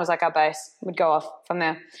 Melbourne was like our base. We'd go off from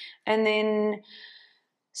there. And then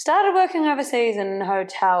started working overseas in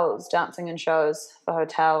hotels, dancing in shows for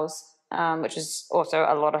hotels, which is also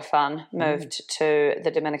a lot of fun. Moved to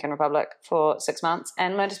the Dominican Republic for 6 months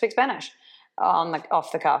and learned to speak Spanish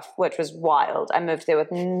off the cuff, which was wild. I moved there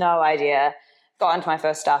with no idea. Got into my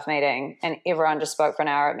first staff meeting and everyone just spoke for an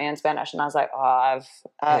hour at me in Spanish, and I was like,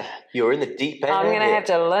 you're in the deep end. I'm going to have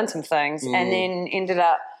to learn some things. And then ended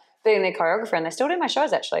up being their choreographer, and they still do my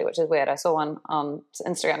shows actually, which is weird. I saw one on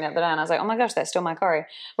Instagram the other day and I was like, oh my gosh, that's still my choreo,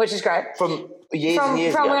 which is great. From years and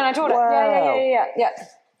years ago? From when I taught it.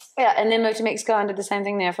 Yeah, and then moved to Mexico and did the same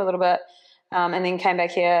thing there for a little bit, and then came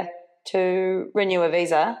back here to renew a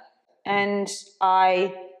visa. And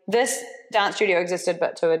this dance studio existed,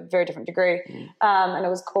 but to a very different degree, and it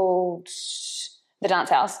was called The Dance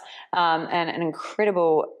House, and an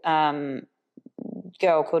incredible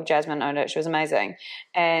girl called Jasmine owned it. She was amazing,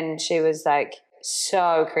 and she was like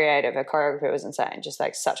so creative. Her choreography was insane, just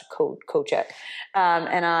like such a cool chick.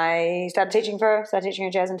 And I started teaching her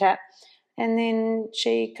jazz and tap, And then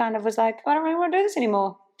she kind of was like, I don't really want to do this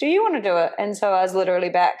anymore. Do you want to do it? And so I was literally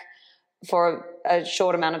back for a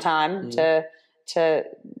short amount of time to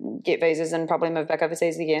get visas and probably move back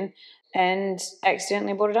overseas again, and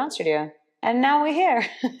accidentally bought a dance studio. And now we're here.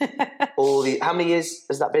 How many years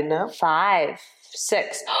has that been now? 5,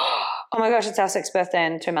 6. Oh my gosh, it's our 6th birthday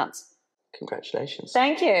in 2 months. Congratulations.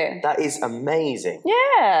 Thank you. That is amazing.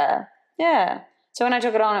 Yeah. So when I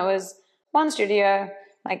took it on, it was one studio,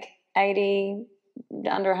 like 80,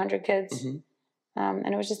 under 100 kids.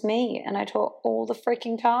 And it was just me, and I taught all the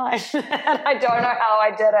freaking time. And I don't know how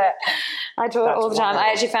I did it. I taught all the time. I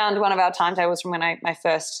actually found one of our timetables from when my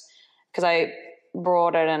first, because I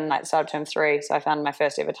brought it in like start of term 3, so I found my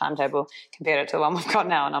first ever timetable, compared it to the one we've got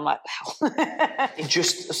now, and I'm like, wow.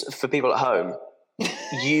 Just for people at home,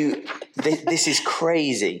 this is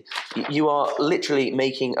crazy. You are literally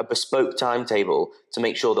making a bespoke timetable to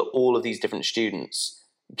make sure that all of these different students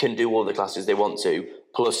can do all the classes they want to,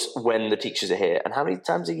 plus when the teachers are here. And how many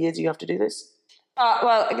times a year do you have to do this?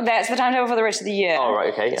 Well, that's the timetable for the rest of the year. Oh,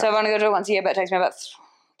 right, okay. Yeah. So I've only got to do it once a year, but it takes me about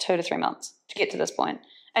 2 to 3 months to get to this point.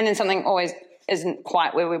 And then something always isn't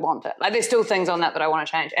quite where we want it. Like, there's still things on that I want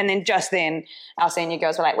to change. And then just then our senior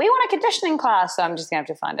girls were like, we want a conditioning class. So I'm just going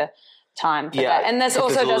to have to find a time for that. And this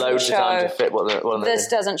also doesn't show, this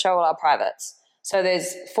doesn't show all our privates. So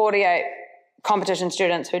there's 48 competition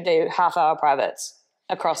students who do half-hour privates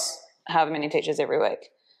across however many teachers every week.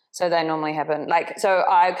 So they normally happen. So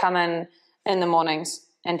I come in the mornings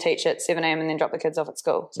and teach at 7 a.m. and then drop the kids off at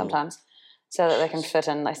school sometimes so that they can fit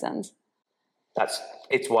in lessons.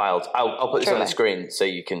 It's wild. I'll put this on the screen so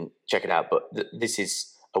you can check it out, but this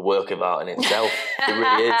is a work of art in itself. It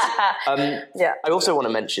really is. I also want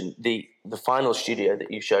to mention the final studio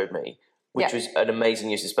that you showed me, which was an amazing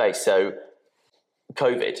use of space. So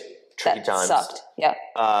COVID, tricky times. Sucked. Yeah.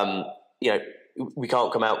 We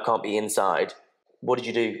can't come out, can't be inside. What did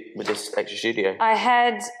you do with this extra studio? I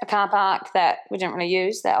had a car park that we didn't really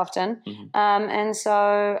use that often. And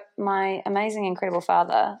so my amazing, incredible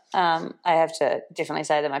father, I have to definitely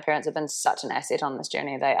say that my parents have been such an asset on this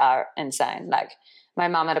journey. They are insane. Like, my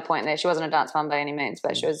mum at a point there, she wasn't a dance mum by any means,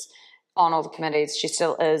 but she was on all the committees. She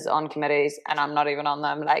still is on committees, and I'm not even on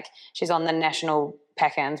them. Like, she's on the National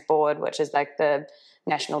Pack-Hands Board, which is like the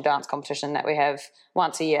national dance competition that we have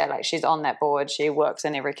once a year. Like, she's on that board. She works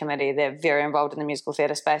in every committee. They're very involved in the musical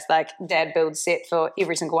theatre space. Like, Dad builds set for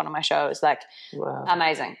every single one of my shows. Like,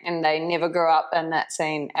 amazing. And they never grew up in that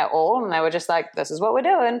scene at all. And they were just like, this is what we're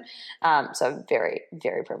doing. So very,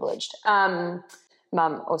 very privileged.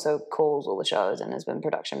 Mum also calls all the shows and has been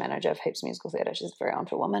production manager of heaps of musical theatre. She's a very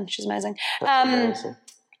on-to woman. She's amazing. Amazing.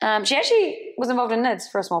 She actually was involved in NIDS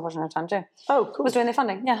for a small portion of time too. Oh, cool. Was doing their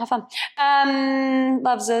funding. Yeah, how fun.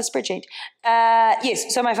 Loves a spreadsheet.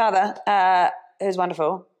 Yes, so my father, who's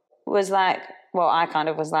wonderful, was like, well, I kind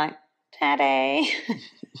of was like, Daddy,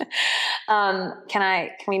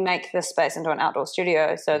 can we make this space into an outdoor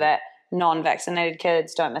studio so that non-vaccinated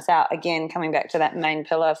kids don't miss out? Again, coming back to that main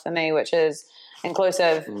pillar for me, which is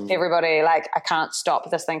inclusive, everybody. Like, I can't stop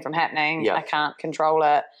this thing from happening. I can't control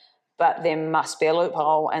it. But there must be a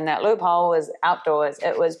loophole, and that loophole was outdoors.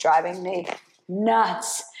 It was driving me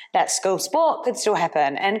nuts that school sport could still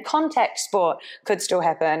happen, and contact sport could still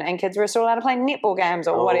happen, and kids were still allowed to play netball games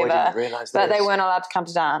or whatever. I didn't realise that. But they weren't allowed to come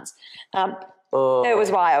to dance. It was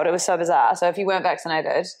wild. It was so bizarre. So if you weren't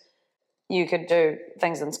vaccinated, you could do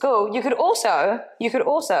things in school. You could also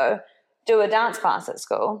do a dance class at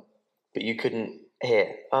school. But you couldn't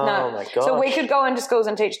here. Oh, no. My God. So we could go into schools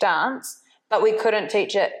and teach dance, but we couldn't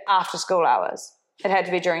teach it after school hours. It had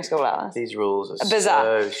to be during school hours. These rules are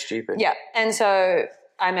bizarre. So stupid. Yeah. And so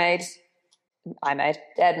Dad made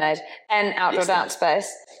an outdoor dance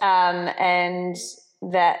space. And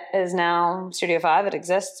that is now Studio 5. It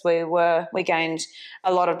exists. We gained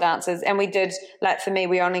a lot of dancers, and we did, like, for me,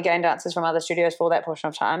 we only gained dancers from other studios for that portion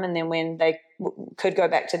of time. And then when they could go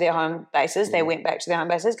back to their home bases, they went back to their home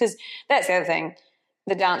bases, because that's the other thing.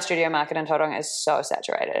 The dance studio market in Tauranga is so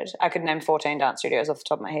saturated. I could name 14 dance studios off the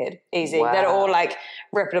top of my head. Easy. Wow. That are all like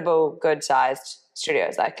reputable, good-sized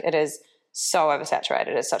studios. Like, it is so oversaturated.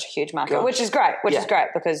 It's such a huge market, which is great,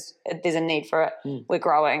 because there's a need for it. We're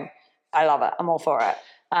growing. I love it. I'm all for it.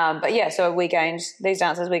 But yeah, so we gained these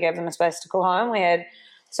dancers. We gave them a space to call home. We had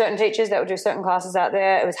certain teachers that would do certain classes out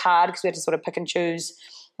there. It was hard because we had to sort of pick and choose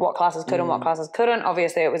what classes could and what classes couldn't.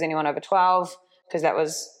 Obviously, it was anyone over 12. Because that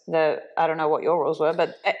was I don't know what your rules were,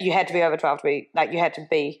 but you had to be over 12 to be, like, you had to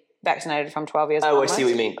be vaccinated from 12 years old. Oh, I see what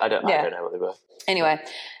you mean. I don't know what they were. Anyway,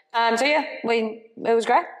 So yeah, it was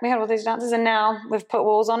great. We had all these dances, and now we've put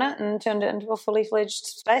walls on it and turned it into a fully fledged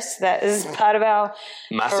space that is part of our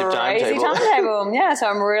massive crazy timetable. Yeah, so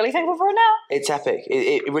I'm really thankful for it now. It's epic.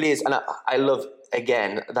 It really is, and I love,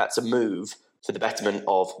 again, that's a move for the betterment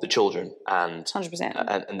of the children and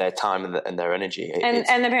 100%, and their time and their energy.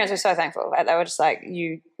 And the parents were so thankful. Like, they were just like,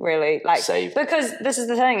 you really saved. Because this is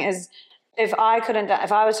the thing is, if I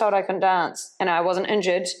was told I couldn't dance and I wasn't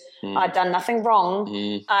injured, I'd done nothing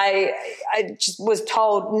wrong. I just was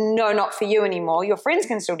told, no, not for you anymore. Your friends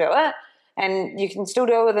can still do it, and you can still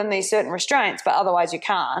do it within these certain restraints, but otherwise you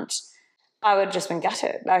can't. I would have just been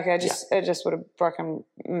gutted. Like, it just would have broken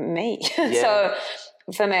me. So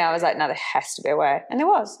for me, I was like, no, there has to be a way. And there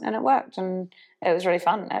was, and it worked. And it was really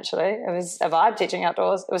fun, actually. It was a vibe teaching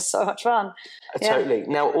outdoors. It was so much fun. Totally.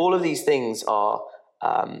 Now, all of these things are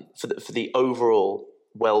for the overall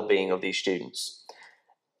well-being of these students.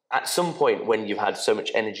 At some point when you've had so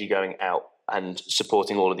much energy going out and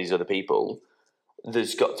supporting all of these other people,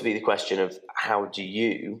 there's got to be the question of, how do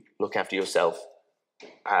you look after yourself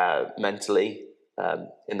mentally,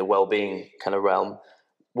 in the well-being kind of realm?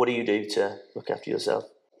 What do you do to look after yourself?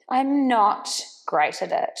 I'm not great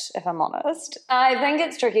at it, if I'm honest. I think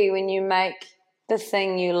it's tricky when you make the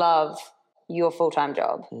thing you love your full-time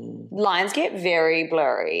job. Lines get very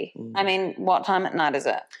blurry. I mean, what time at night is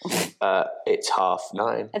it? It's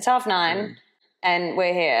 9:30. It's 9:30, and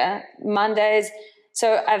we're here Mondays.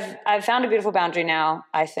 So I've found a beautiful boundary now.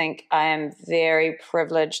 I think I am very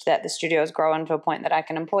privileged that the studio has grown to a point that I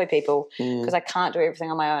can employ people, because I can't do everything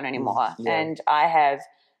on my own anymore. And I have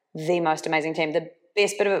the most amazing team. The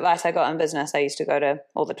best bit of advice I got in business, I used to go to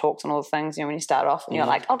all the talks and all the things, when you start off and you're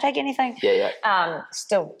like, I'll take anything.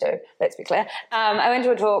 Still do, let's be clear. I went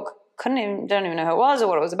to a talk, don't even know who it was or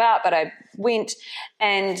what it was about, but I went,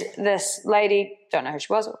 and this lady, don't know who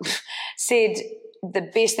she was, said the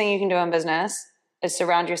best thing you can do in business is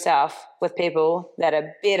surround yourself with people that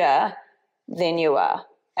are better than you are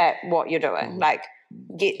at what you're doing. Like,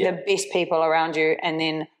 get the best people around you, and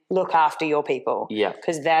then look after your people,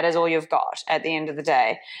 because that is all you've got at the end of the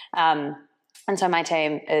day. And so my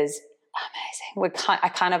team is amazing. I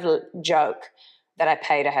kind of joke that I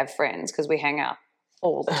pay to have friends, because we hang out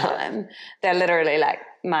all the time. They're literally like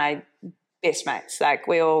my best mates. Like,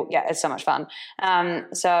 we all, it's so much fun.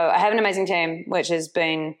 So I have an amazing team, which has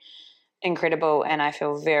been incredible, and I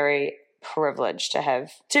feel very privileged to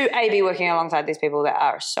be working alongside these people that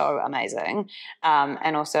are so amazing,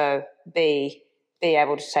 and also be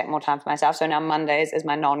able to take more time for myself. So now Mondays is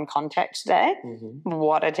my non-contact day.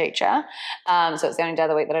 What a teacher. So it's the only day of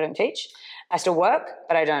the week that I don't teach. I still work,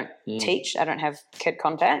 but I don't teach. I don't have kid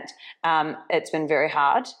contact. It's been very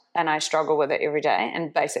hard, and I struggle with it every day.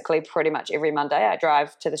 And basically pretty much every Monday I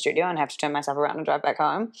drive to the studio and have to turn myself around and drive back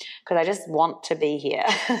home, because I just want to be here.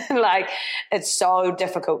 Like, it's so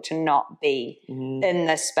difficult to not be in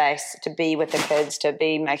this space, to be with the kids, to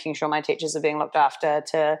be making sure my teachers are being looked after,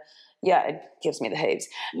 it gives me the heaves.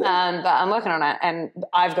 But I'm working on it, and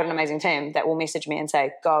I've got an amazing team that will message me and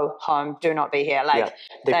say, go home, do not be here. Like,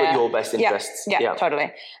 they've got your best interests. Yeah,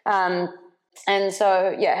 totally. And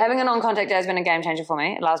so, having a non-contact day has been a game changer for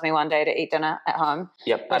me. It allows me one day to eat dinner at home.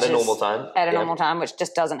 At a normal time. At a normal time, which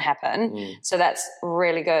just doesn't happen. So that's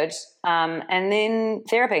really good. And then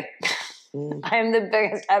therapy. I am the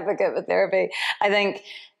biggest advocate for therapy. I think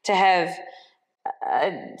to have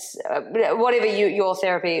whatever your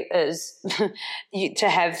therapy is, to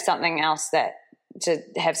have something else, to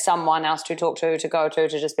have someone else to talk to go to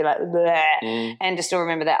just be like, and to still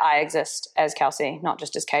remember that I exist as Kelsey, not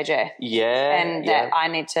just as KJ. And that I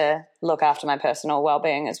need to look after my personal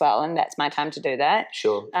well-being as well, and that's my time to do that.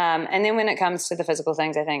 Sure. And then when it comes to the physical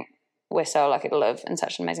things, I think we're so lucky to live in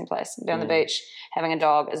such an amazing place. Be on the beach, having a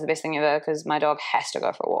dog is the best thing ever, because my dog has to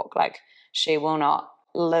go for a walk. Like, she will not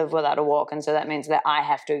live without a walk, and so that means that I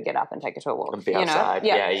have to get up and take her to a walk and be outside.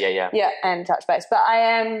 And touch base. But I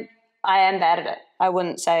am bad at it. I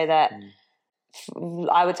wouldn't say that.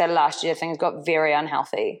 I would say last year things got very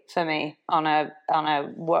unhealthy for me on a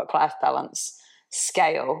work-life balance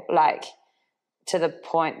scale, like, to the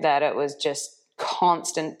point that it was just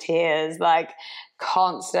constant tears, like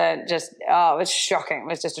constant, just it was shocking. It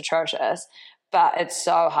was just atrocious. But it's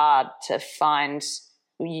so hard to find,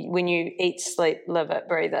 when you eat, sleep, live it,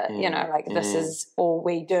 breathe it, this is all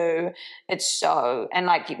we do. It's so, and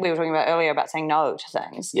like we were talking about earlier about saying no to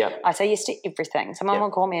things. I say yes to everything. Someone will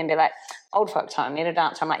call me and be like, old folks home, need a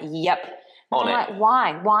dance. I'm like, yep. On it. Like,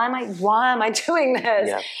 why am I doing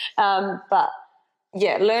this?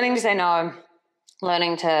 Learning to say no,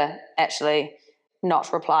 learning to actually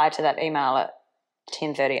not reply to that email at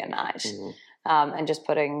 10:30 at night, and just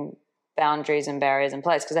putting boundaries and barriers in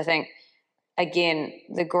place, because I think, again,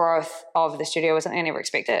 the growth of the studio was something I never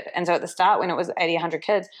expected. And so at the start, when it was 80, 100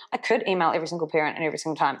 kids, I could email every single parent and every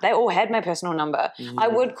single time. They all had my personal number. I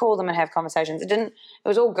would call them and have conversations. It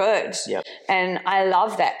was all good. Yep. And I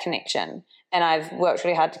love that connection. And I've worked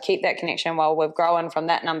really hard to keep that connection while we've grown from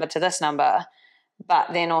that number to this number.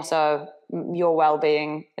 But then also your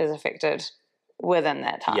well-being is affected within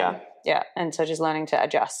that time. Yeah. Yeah. And so just learning to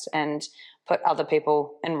adjust and put other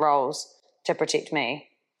people in roles to protect me.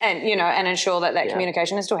 And, and ensure that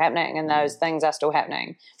communication is still happening and those things are still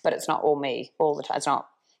happening, but it's not all me all the time. It's not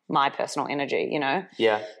my personal energy,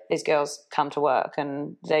 Yeah. These girls come to work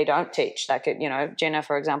and they don't teach. Like, Jenna,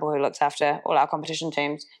 for example, who looks after all our competition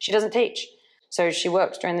teams, she doesn't teach. So she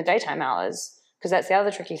works during the daytime hours, because that's the other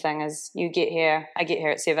tricky thing is I get here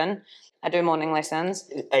at 7. I do morning lessons.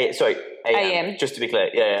 AM. Just to be clear.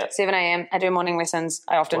 Yeah. 7 a.m. I do morning lessons.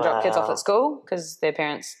 I often drop kids off at school because their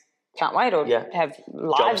parents can't wait or have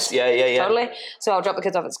lives. Jobs. Yeah. Totally. So I'll drop the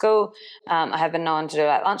kids off at school. I have been known to do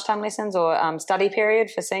like lunchtime lessons or study period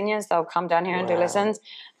for seniors. They'll come down here and do lessons.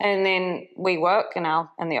 And then we work we've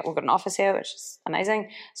got an office here, which is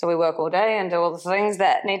amazing. So we work all day and do all the things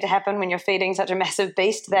that need to happen when you're feeding such a massive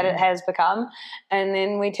beast that it has become. And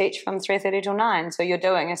then we teach from 3:30 till 9. So you're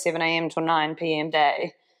doing a 7 a.m. till 9 p.m.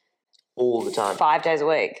 day. All the time. 5 days a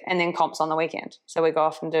week. And then comps on the weekend. So we go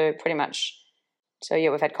off and do pretty much. So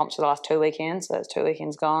we've had comps for the last 2 weekends. So that's 2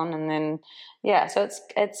 weekends gone. And then, so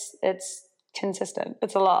it's consistent.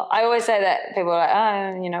 It's a lot. I always say that people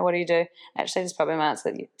are like, what do you do? Actually, this is probably my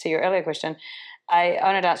answer to your earlier question. I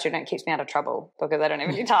own a dance studio and it keeps me out of trouble because I don't have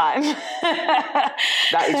any time.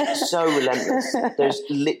 That is so relentless. There's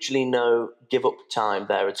literally no give up time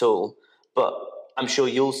there at all. But I'm sure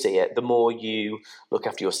you'll see it. The more you look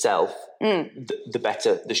after yourself, the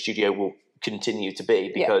better the studio will continue to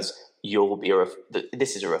be, because you'll be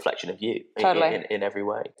this is a reflection of you in every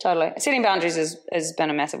way. Totally. Setting boundaries has been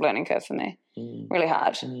a massive learning curve for me. Really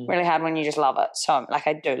hard. Really hard when you just love it. So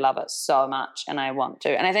I do love it so much and I want to.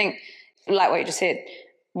 And I think, like what you just said,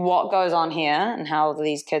 what goes on here and how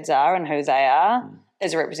these kids are and who they are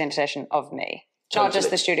is a representation of me. Totally. Not just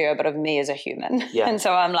the studio, but of me as a human. Yeah. And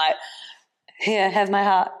so I'm like, have my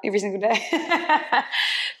heart every single day.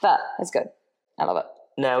 But it's good. I love it.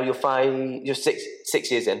 Now you're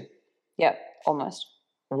 6 years in. Yep, almost.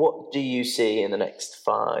 What do you see in the next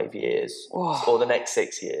 5 years or the next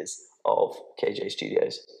 6 years of KJ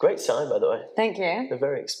Studios? Great sign, by the way. Thank you. They're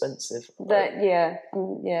very expensive. But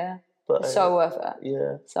But so worth it.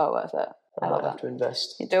 Yeah. So worth it. I love have to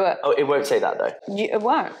invest. You do it. Oh, it won't say that though. It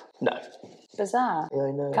won't? No. Bizarre. Yeah,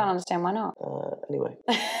 I know. Can't understand why not. Anyway.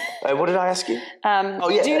 What did I ask you?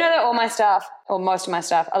 Do you know that all my staff, or most of my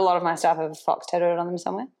staff, a lot of my staff have a fox tattooed on them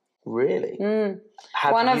somewhere? Really?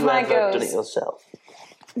 Have One you of my ever girls done it yourself?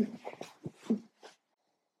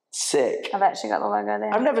 Sick. I've actually got the logo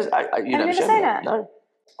there. I've never seen it. No.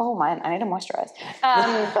 Oh man, I need to moisturise.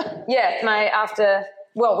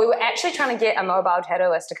 We were actually trying to get a mobile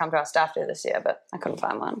tattooist to come to our staff do this year, but I couldn't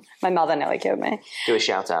find one. My mother nearly killed me. Do a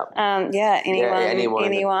shout out. Anyone.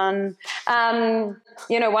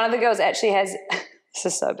 One of the girls actually has, this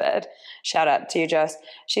is so bad, shout out to you, Joss.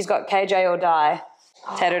 She's got KJ or Die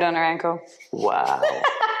tattooed on her ankle. Wow.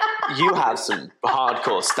 You have some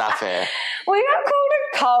hardcore stuff here. We got called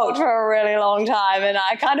a cult for a really long time, and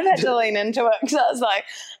I kind of had to lean into it because I was like,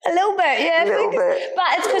 a little bit.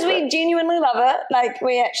 But it's because we genuinely love it. Like,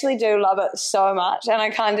 we actually do love it so much, and I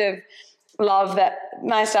kind of love that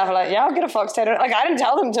my staff are like, I'll get a fox tattoo. Like, I didn't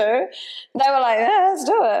tell them to. They were like, let's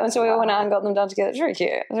do it. And so we all went out and got them done together. It's very cute.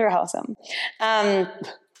 It's very wholesome.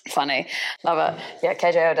 Funny. Love it. Yeah,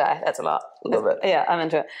 KJ or Die. That's a lot. Love it. Yeah, I'm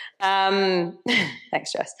into it.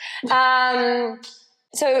 Thanks, Jess.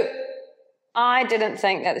 So I didn't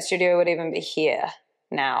think that the studio would even be here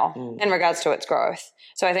now in regards to its growth.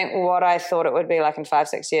 So I think what I thought it would be like in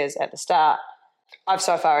 5-6 years at the start, I've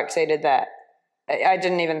so far exceeded that. I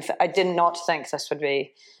did not think this would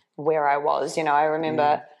be where I was. I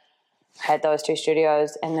remember I had those 2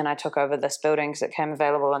 studios and then I took over this building because it came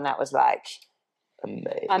available, and that was like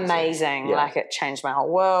amazing. Yeah. Like, it changed my whole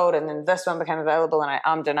world. And then this one became available and I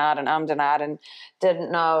ummed and ahed and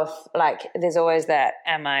didn't know if, like, there's always that,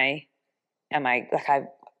 am I like,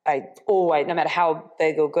 I always, no matter how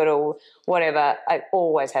big or good or whatever, I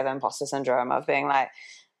always have imposter syndrome of being like,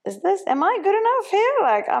 am I good enough here?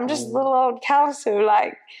 Like, I'm just little old Kelsey who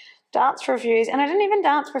like danced for a few years, and I didn't even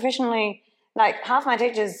dance professionally. Like, half my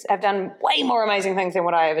teachers have done way more amazing things than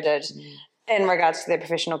what I ever did in regards to their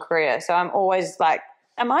professional career. So I'm always like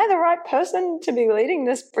am I the right person to be leading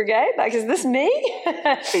this brigade? Like, is this me?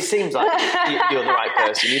 It seems like you're the right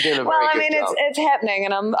person. You're doing a very good job. It's happening,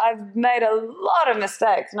 and I've made a lot of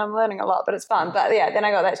mistakes, and I'm learning a lot, but it's fun. But yeah, then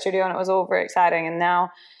I got that studio, and it was all very exciting. And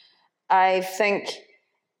now I think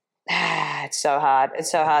it's so hard.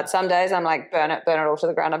 It's so hard. Some days I'm like, burn it all to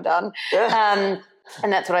the ground. I'm done. Yeah.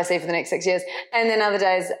 And that's what I see for the next 6 years. And then other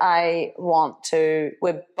days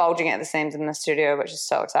we're bulging at the seams in the studio, which is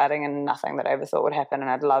so exciting and nothing that I ever thought would happen. And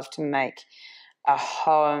I'd love to make a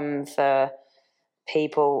home for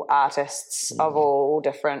people, artists of all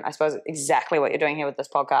different, I suppose exactly what you're doing here with this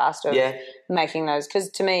podcast of making those. Because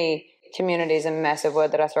to me, community is a massive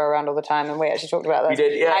word that I throw around all the time, and we actually talked about this. You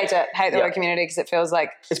did, yeah. Hate the word community because it feels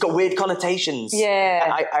like... It's got weird connotations.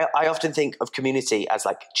 Yeah. I often think of community as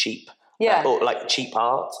like cheap. Yeah. Or like cheap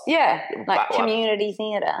art. Yeah. Like community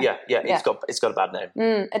theatre. Yeah. It's got a bad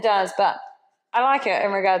name. It does, but I like it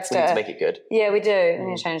in regards to... We need to make it good. Yeah, we do. We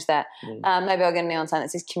need to change that. Maybe I'll get a neon sign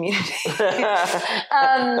that says community.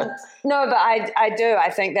 No, but I do.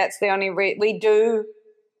 I think that's the only... we do...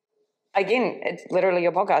 Again, it's literally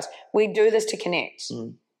your podcast. We do this to connect.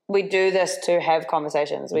 We do this to have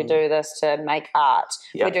conversations. We do this to make art.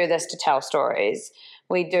 We do this to tell stories.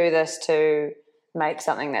 We do this to make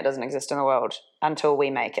something that doesn't exist in the world until we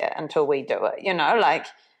make it, until we do it. You know, like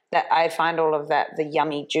that. I find all of that, the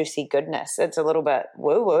yummy, juicy goodness. It's a little bit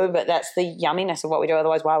woo-woo, but that's the yumminess of what we do.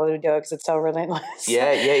 Otherwise, why would we do it? Because it's so relentless.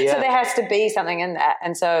 Yeah. So there has to be something in that.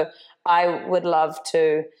 And so I would love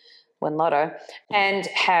to win lotto and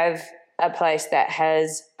have a place that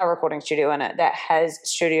has a recording studio in it, that has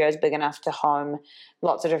studios big enough to home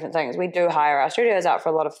lots of different things. We do hire our studios out for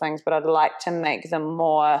a lot of things, but I'd like to make them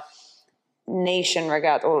more niche in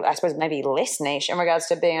regards, or I suppose maybe less niche in regards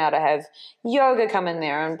to being able to have yoga come in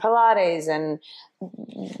there and Pilates and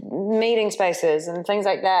meeting spaces and things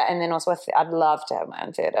like that. And then also I'd love to have my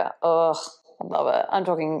own theatre. Oh, I love it. I'm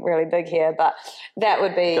talking really big here, but that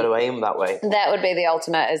would be... Got to aim that way. That would be the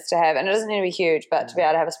ultimate, is to have, and it doesn't need to be huge, but to be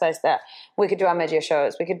able to have a space that we could do our mid-year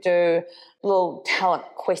shows. We could do little talent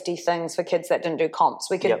questy things for kids that didn't do comps.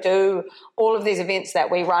 We could do all of these events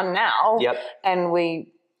that we run now, and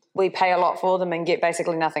we pay a lot for them and get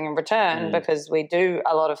basically nothing in return because we do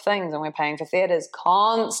a lot of things and we're paying for theatres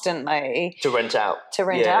constantly. To rent out.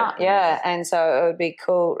 And so it would be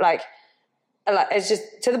cool. Like, it's just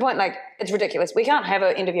to the point, like, it's ridiculous. We can't have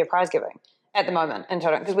an end of year prize giving at the moment in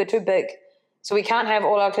Tauranga because we're too big. So we can't have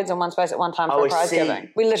all our kids in one space at one time for a prize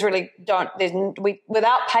giving. We literally don't.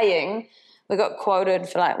 Without paying, we got quoted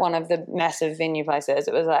for like one of the massive venue places.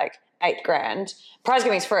 It was like $8,000. Prize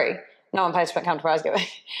giving's free. No one pays to come to prize giving.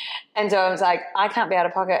 And so I was like, I can't be out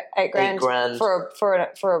of pocket $8,000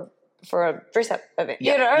 for a dress up event.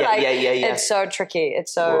 It's so tricky.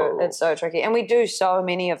 It's so tricky. And we do so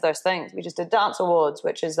many of those things. We just did Dance Awards,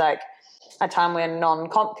 which is like a time when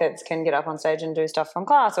non-comp kids can get up on stage and do stuff from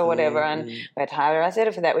class or whatever. And we had to hire our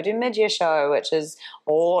theatre for that. We do mid-year show, which is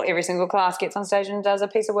every single class gets on stage and does a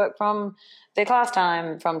piece of work from their class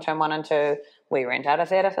time from term 1 and 2. We rent out a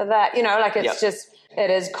theatre for that. You know, like it's just... It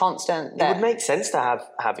is constant. It would make sense to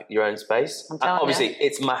have your own space. Obviously,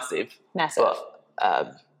 it's massive. Massive.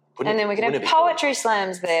 But, and then we can have poetry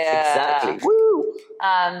slams there. Exactly. Woo!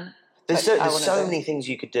 There's so many things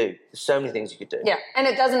you could do. Yeah, and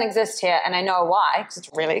it doesn't exist here, and I know why, because it's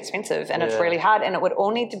really expensive and it's really hard, and it would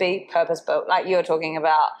all need to be purpose-built. Like you were talking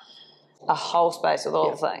about a whole space with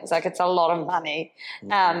all the things. Like it's a lot of money.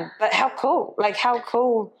 But how cool. Like how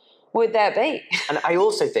cool would that be? And I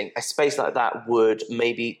also think a space like that would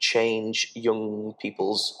maybe change young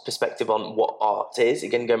people's perspective on what art is.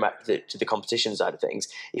 Again, going back to the competition side of things,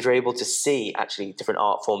 if you're able to see actually different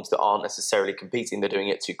art forms that aren't necessarily competing, they're doing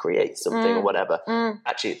it to create something or whatever,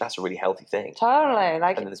 actually that's a really healthy thing. Totally.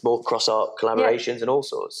 And then there's more cross-art collaborations and all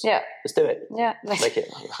sorts. Yeah. Let's do it. Yeah. Make it.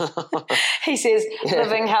 He says,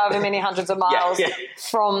 living however many hundreds of miles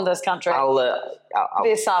from this country. I'll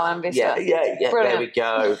be asylum, be yeah. Brilliant. There we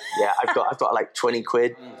go. Yeah, I've got like 20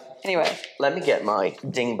 quid. Anyway, let me get my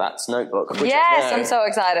Dingbats notebook. Which I'm so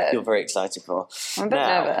excited. You're very excited for. I'm a bit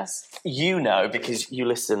nervous. You know, because you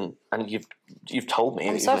listen and you've told me.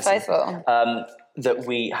 I'm so faithful. That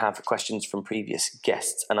we have questions from previous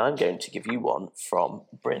guests, and I'm going to give you one from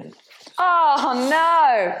Bryn. Oh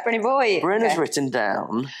no, Brynny boy. Bryn has written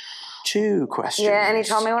down 2 questions. Yeah, and he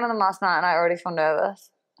told me one of them last night, and I already feel nervous.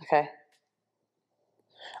 Okay.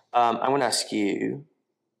 I'm going to ask you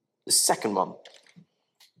the second one.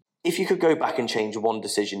 If you could go back and change one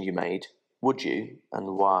decision you made, would you,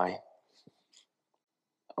 and why?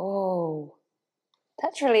 Oh,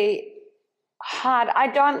 that's really hard. I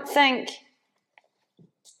don't think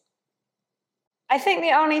I think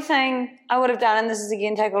the only thing I would have done, and this is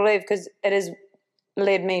again take or leave because it has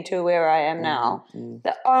led me to where I am now,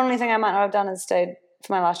 the only thing I might not have done is stayed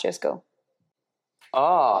for my last year of school.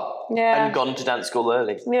 Yeah. And gone to dance school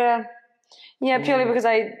early. Yeah. Yeah, purely because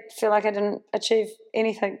I feel like I didn't achieve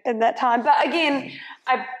anything in that time. But again,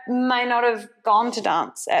 I may not have gone to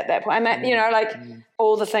dance at that point. I mean,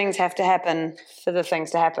 all the things have to happen for the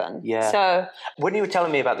things to happen. Yeah. So when you were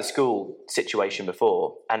telling me about the school situation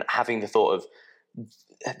before and having the thought of,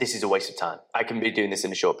 this is a waste of time, I can be doing this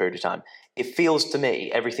in a short period of time, it feels to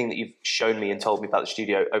me, everything that you've shown me and told me about the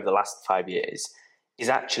studio over the last 5 years is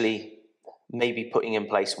actually maybe putting in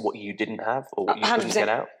place what you didn't have or what you 100%. couldn't get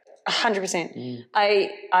out. 100%.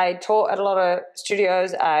 I taught at a lot of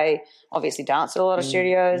studios. I obviously danced at a lot of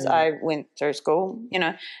studios. I went through school,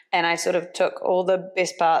 and I sort of took all the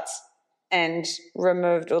best parts and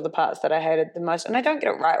removed all the parts that I hated the most. And I don't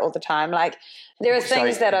get it right all the time. Like there are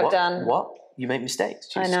things that I've done. What? You make mistakes?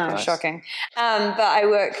 Jesus I know, Christ. shocking. But I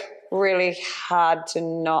work really hard to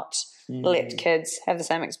not let kids have the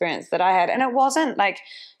same experience that I had. And it wasn't like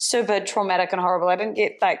super traumatic and horrible. I didn't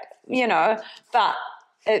get but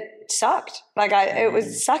it sucked. Like it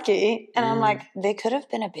was sucky. And I'm like, there could have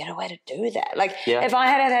been a better way to do that. Like if I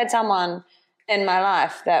had someone in my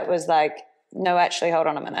life that was like, no, actually, hold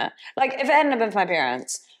on a minute. Like if it hadn't been for my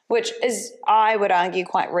parents, which is, I would argue,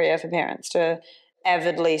 quite rare for parents to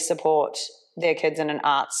avidly support their kids in an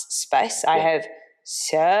arts space. I have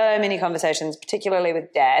so many conversations, particularly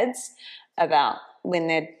with dads, about when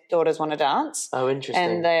their daughters want to dance. Oh, interesting.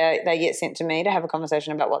 And they get sent to me to have a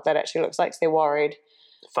conversation about what that actually looks like. So they're worried.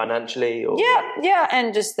 Financially? Or... Yeah,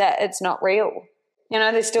 and just that it's not real.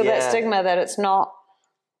 There's still that stigma that it's not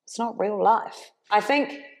real life. I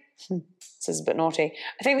think, this is a bit naughty,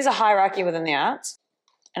 I think there's a hierarchy within the arts,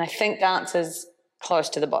 and I think dance is close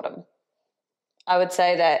to the bottom. I would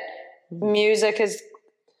say that music is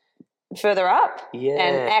further up,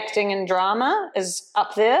 and acting and drama is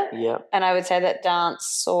up there. Yeah. And I would say that dance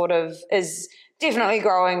sort of is definitely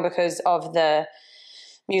growing because of the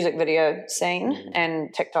music video scene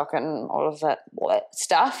and TikTok and all of that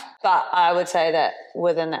stuff. But I would say that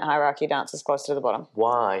within that hierarchy, dance is close to the bottom.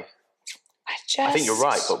 Why? I think you're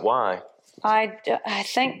right, but why? I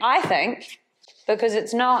think because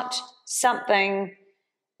it's not something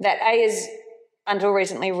that is until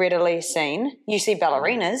recently readily seen. You see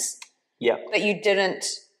ballerinas, but you didn't.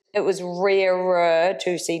 It was rarer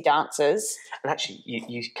to see dancers. And actually,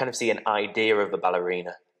 you kind of see an idea of a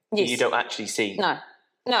ballerina. Yes. You don't actually see. No.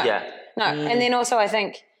 And then also I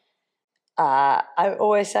think, I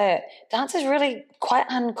always say it, dance is really quite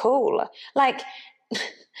uncool. Like,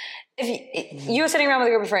 if you're sitting around with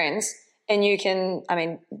a group of friends and you can,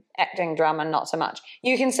 acting, drama, not so much,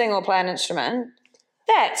 you can sing or play an instrument,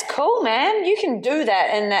 that's cool, man. You can do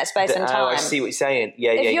that in that space and time. Oh, I see what you're saying.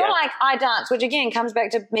 If you're like, I dance, which again comes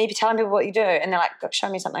back to me telling people what you do, and they're like, show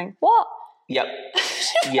me something. What? Yep.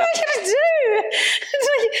 What are you going to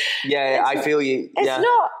do? I feel you.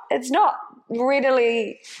 It's not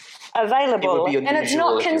readily available, and it's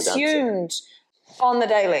not consumed on the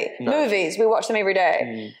daily. No. Movies, we watch them every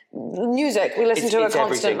day. Music, we listen to it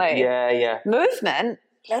constantly. Everything. Yeah. Movement,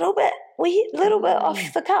 little bit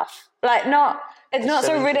off the cuff. Like it's not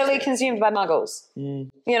so readily consumed by muggles.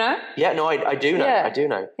 Yeah, no, I do know. I do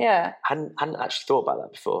know. Yeah. Hadn't actually thought about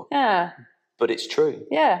that before. Yeah. But it's true.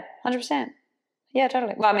 Yeah, 100%. Yeah,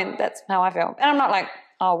 totally. Well, that's how I feel. And I'm not like,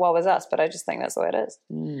 oh, woe is us, but I just think that's the way it is.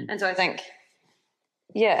 And so I think,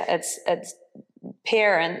 it's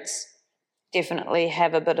parents definitely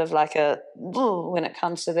have a bit of like a when it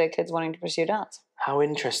comes to their kids wanting to pursue dance. How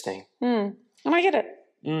interesting. And I get it.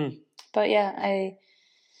 But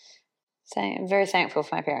I'm very thankful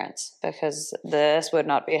for my parents, because this would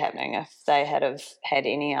not be happening if they had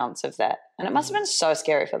any ounce of that. And it must have been so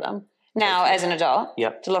scary for them. Now, as an adult,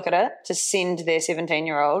 to look at it, to send their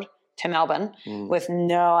 17-year-old to Melbourne with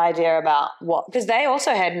no idea about what, because they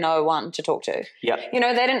also had no one to talk to. Yeah. They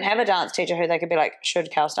didn't have a dance teacher who they could be like,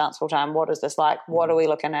 should Kels dance full time? What is this like? What are we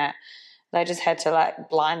looking at? They just had to like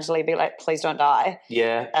blindly be like, please don't die.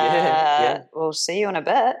 Yeah. We'll see you in a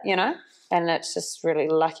bit, And it's just really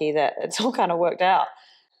lucky that it's all kind of worked out.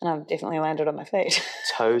 And I've definitely landed on my feet.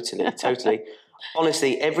 Totally.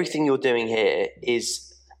 Honestly, everything you're doing here is,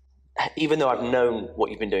 even though I've known what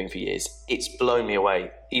you've been doing for years, it's blown me away,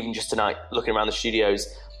 even just tonight, looking around the studios.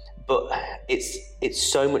 But it's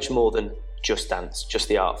so much more than just dance, just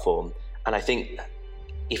the art form. And I think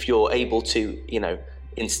if you're able to,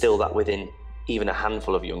 instill that within even a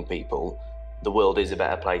handful of young people, the world is a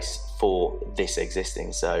better place for this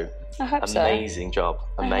existing. So I hope amazing job.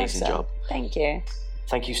 Amazing job. Thank you.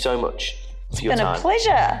 Thank you so much for your time. It's been a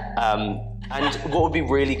pleasure. And what would be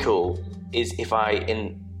really cool is if I,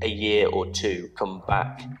 in a year or two, come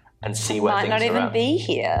back and see where Might things not are even at. be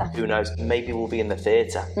here. Who knows? Maybe we'll be in the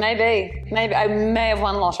theatre. Maybe. I may have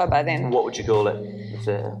won lotto by then. What would you call it? The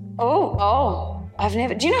theatre? I've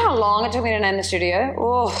never... Do you know how long it took me to name the studio?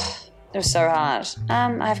 Oh, it was so hard.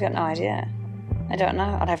 I've got no idea. I don't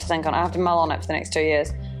know. I'd have to think on it. I have to mull on it for the next 2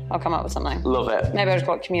 years. I'll come up with something. Love it. Maybe I'll just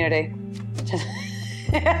call it Community.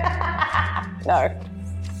 No.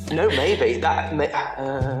 No, maybe. That...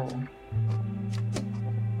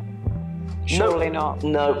 Surely not.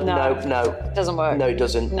 No. It doesn't work. No, it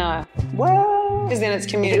doesn't. No. Well... Because then it's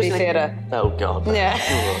community theatre. Oh, God. Yeah.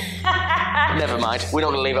 Never mind. We're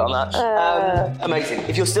not going to leave it on that. Amazing.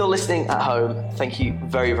 If you're still listening at home, thank you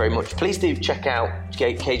very, very much. Please do check out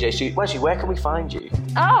KJ Studio. Actually, where can we find you?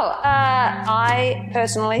 I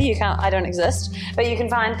personally, I don't exist, but you can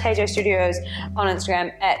find KJ Studios on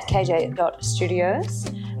Instagram at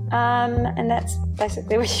kj.studios. And that's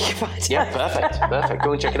basically where you can find it. Yeah, perfect.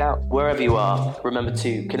 Go and check it out. Wherever you are, remember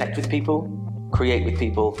to connect with people, create with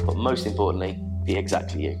people, but most importantly, be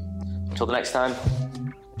exactly you. Until the next time,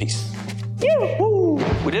 peace. Woo!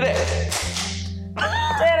 We did it!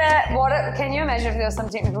 Can you imagine if there was some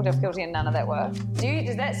technical difficulty and none of that worked?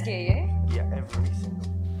 Does that scare you? Yeah, every single.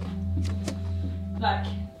 Like,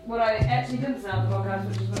 what I actually didn't say on the podcast,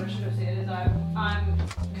 which is what I should have said, is I'm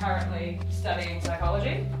currently studying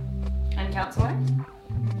psychology and counselling.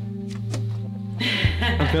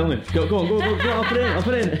 I'm filming. Go on, I'll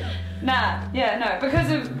put it in.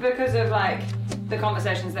 Because of like the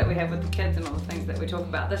conversations that we have with the kids and all the things that we talk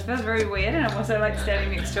about. This feels very weird, and I'm also like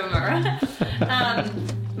standing next to a mirror.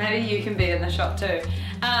 Maybe you can be in the shot too.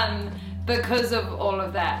 Because of all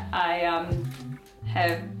of that, I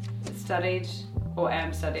have studied or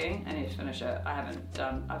am studying. I need to finish it. I've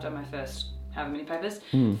done my first however many papers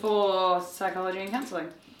for psychology and counselling,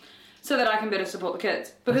 so that I can better support the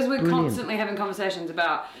kids. Because we're constantly having conversations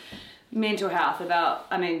about mental health,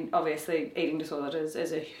 obviously eating disorders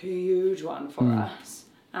is a huge one for us.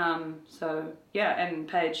 So yeah, and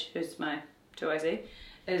Paige, who's my 2AZ,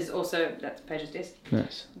 is also, that's Paige's desk.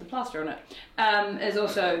 Nice. The plaster on it, is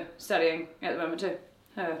also studying at the moment too,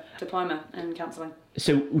 her diploma in counselling.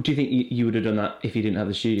 So do you think you would have done that if you didn't have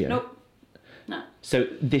the studio? Nope. No. So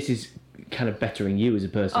this is kind of bettering you as a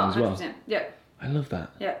person as well? 100%, yeah. I love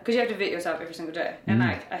that. Yeah, because you have to vet yourself every single day. And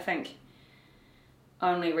I think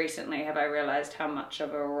only recently have I realised how much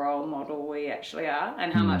of a role model we actually are,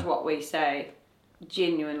 and how much what we say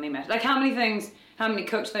genuinely matters. Like how many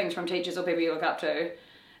cooked things from teachers or people you look up to.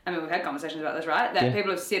 I mean, we've had conversations about this, right? That people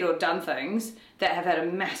have said or done things that have had a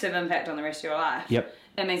massive impact on the rest of your life. Yep.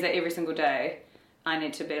 It means that every single day I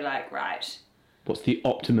need to be like, right, what's the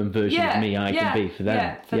optimum version of me I can be for them?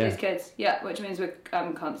 Yeah, for these kids. Yeah, which means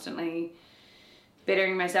I'm constantly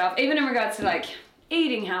bettering myself, even in regards to like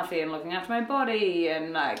eating healthy and looking after my body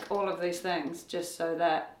and like all of these things, just so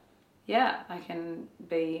that I can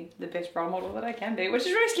be the best role model that I can be, which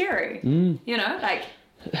is really scary. You know, like.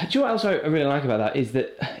 Do you know what else I really like about that is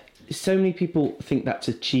that so many people think that's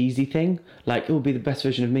a cheesy thing, like it will be the best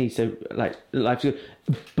version of me, so like life's good.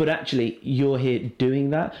 But actually, you're here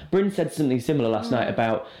doing that. Bryn said something similar last night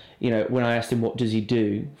about, when I asked him what does he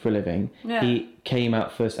do for a living, he came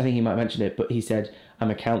out first. I think he might have mentioned it, but he said,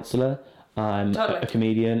 "I'm a counsellor. I'm a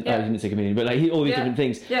comedian." Yeah. I didn't say comedian, but like all these different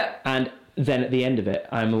things. Yeah. And then at the end of it,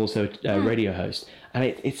 I'm also a radio host, and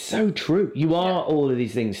it's so true. You are all of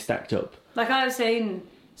these things stacked up. Like I've seen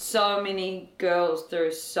so many girls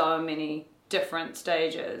through so many different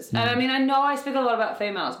stages. And I mean, I know I speak a lot about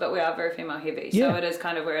females, but we are very female heavy. So it is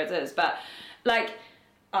kind of where it is. But like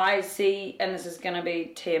I see, and this is going to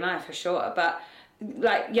be TMI for sure, but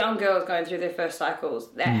like young girls going through their first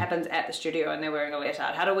cycles, that happens at the studio and they're wearing a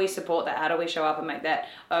leotard. How do we support that? How do we show up and make that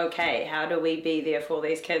okay? How do we be there for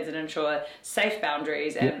these kids and ensure safe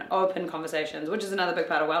boundaries and open conversations, which is another big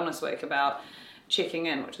part of Wellness Week about checking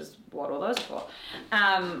in, which is what all those are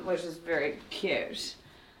for, which is very cute.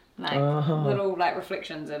 Like little like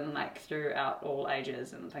reflections and like throughout all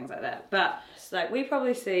ages and things like that. But it's like we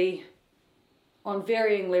probably see on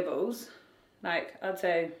varying levels, like I'd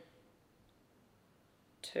say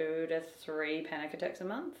 2 to 3 panic attacks a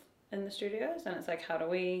month in the studios, and it's like, how do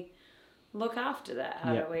we look after that?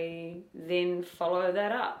 How do we then follow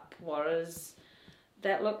that up? What does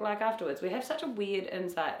that look like afterwards? We have such a weird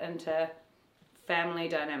insight into family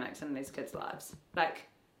dynamics in these kids' lives. Like,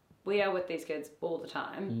 we are with these kids all the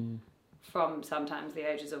time from sometimes the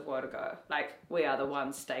ages of woe to go. Like, we are the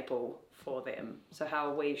one staple for them. So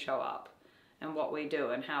how we show up and what we do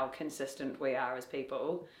and how consistent we are as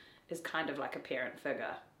people is kind of like a parent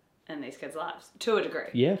figure in these kids' lives, to a degree.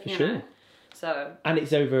 Yeah, for sure. Know? So. And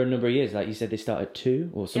it's over a number of years. Like you said, they start at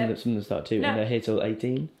 2, or some of them start at 2, Yeah. and they're here till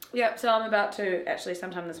 18. Yep, so I'm about to, actually,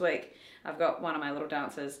 sometime this week, I've got one of my little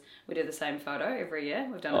dancers. We do the same photo every year.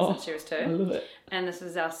 We've done it since she was 2. I love it. And this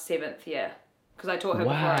is our 7th year. Because I taught her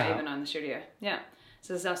before I even owned the studio. Yeah.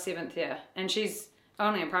 So this is our 7th year. And she's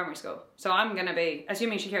only in primary school. So I'm going to be,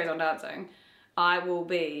 assuming she carries on dancing, I will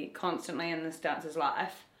be constantly in this dancer's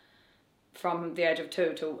life from the age of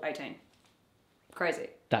 2 till 18. Crazy.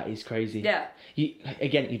 That is crazy. Yeah. You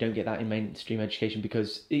don't get that in mainstream education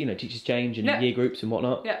because, teachers change and year groups and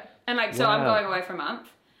whatnot. Yeah. And so I'm going away for a month.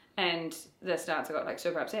 And this dancer got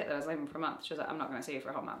super upset that I was leaving for a month. She was like, I'm not going to see you for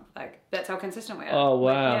a whole month. That's how consistent we are. Oh,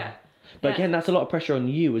 wow. Yeah. But again, that's a lot of pressure on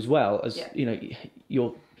you as well, as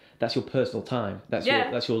that's your personal time. That's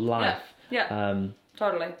your life. Yeah.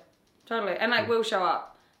 Totally. And we'll show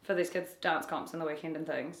up for these kids' dance comps in the weekend and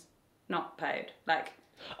things, not paid.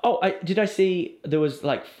 Did I see there was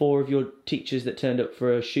 4 of your teachers that turned up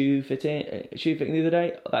for a shoe fitting the other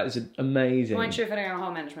day? That is amazing. When shoe fitting, our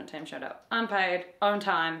whole management team showed up, unpaid, on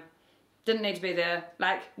time, didn't need to be there.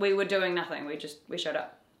 We were doing nothing. We showed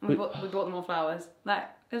up. We bought them all flowers.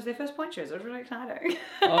 It was their first point shoes. It was really exciting.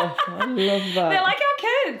 Oh, I love that. They're like our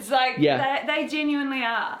kids. They genuinely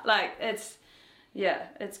are. It's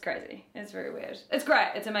crazy. It's very weird. It's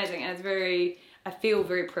great. It's amazing. And I feel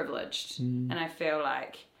very privileged. And I feel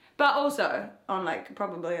but also on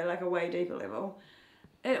probably a way deeper level,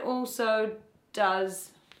 it also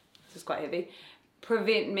does, this is quite heavy,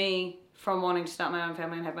 prevent me from wanting to start my own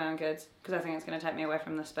family and have my own kids, because I think it's going to take me away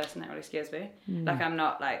from this space, and that really scares me. I'm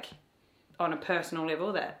not on a personal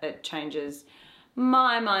level that it changes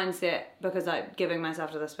my mindset, because giving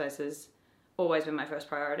myself to this space has always been my first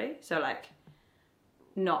priority. So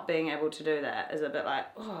not being able to do that is a bit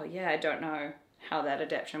I don't know how that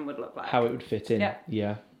adaptation would look like. How it would fit in.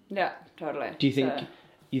 Yeah. Yeah, totally. Do you think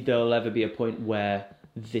there'll ever be a point where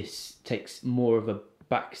this takes more of a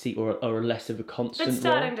backseat or less of a constant It's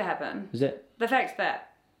starting role? to happen. Is it? The fact that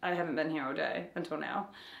I haven't been here all day until now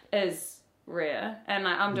is rare. And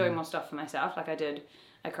I'm doing more stuff for myself. I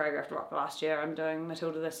choreographed Rock last year. I'm doing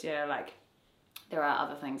Matilda this year. There are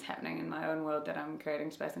other things happening in my own world that I'm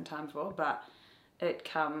creating space and time for, but it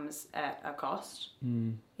comes at a cost.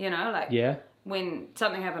 Yeah. When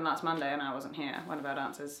something happened last Monday and I wasn't here, one of our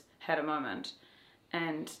dancers had a moment,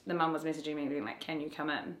 and the mum was messaging me being can you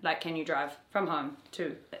come in? Can you drive from home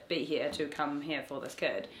to be here, to come here for this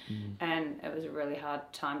kid? And it was a really hard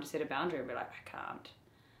time to set a boundary and be I can't.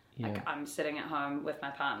 Yeah. I'm sitting at home with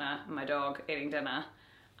my partner and my dog eating dinner.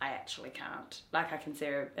 I actually can't. I can see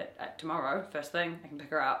her tomorrow, first thing, I can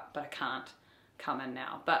pick her up, but I can't come in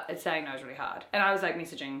now. But it's saying no is really hard. And I was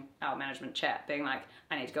messaging our management chat being I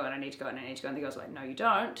need to go in, I need to go in, I need to go in. The girls were no, you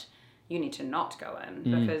don't. You need to not go in,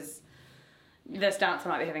 because this dancer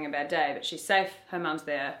might be having a bad day, but she's safe, her mum's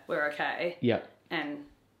there, we're okay. Yeah. And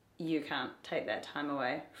you can't take that time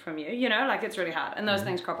away from you. It's really hard. And those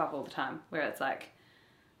things crop up all the time where it's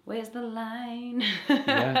where's the line?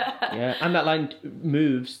 Yeah. And that line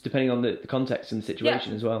moves depending on the context and the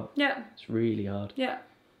situation as well. Yeah. It's really hard. Yeah,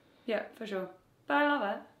 for sure. But I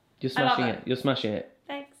love it. You're smashing it.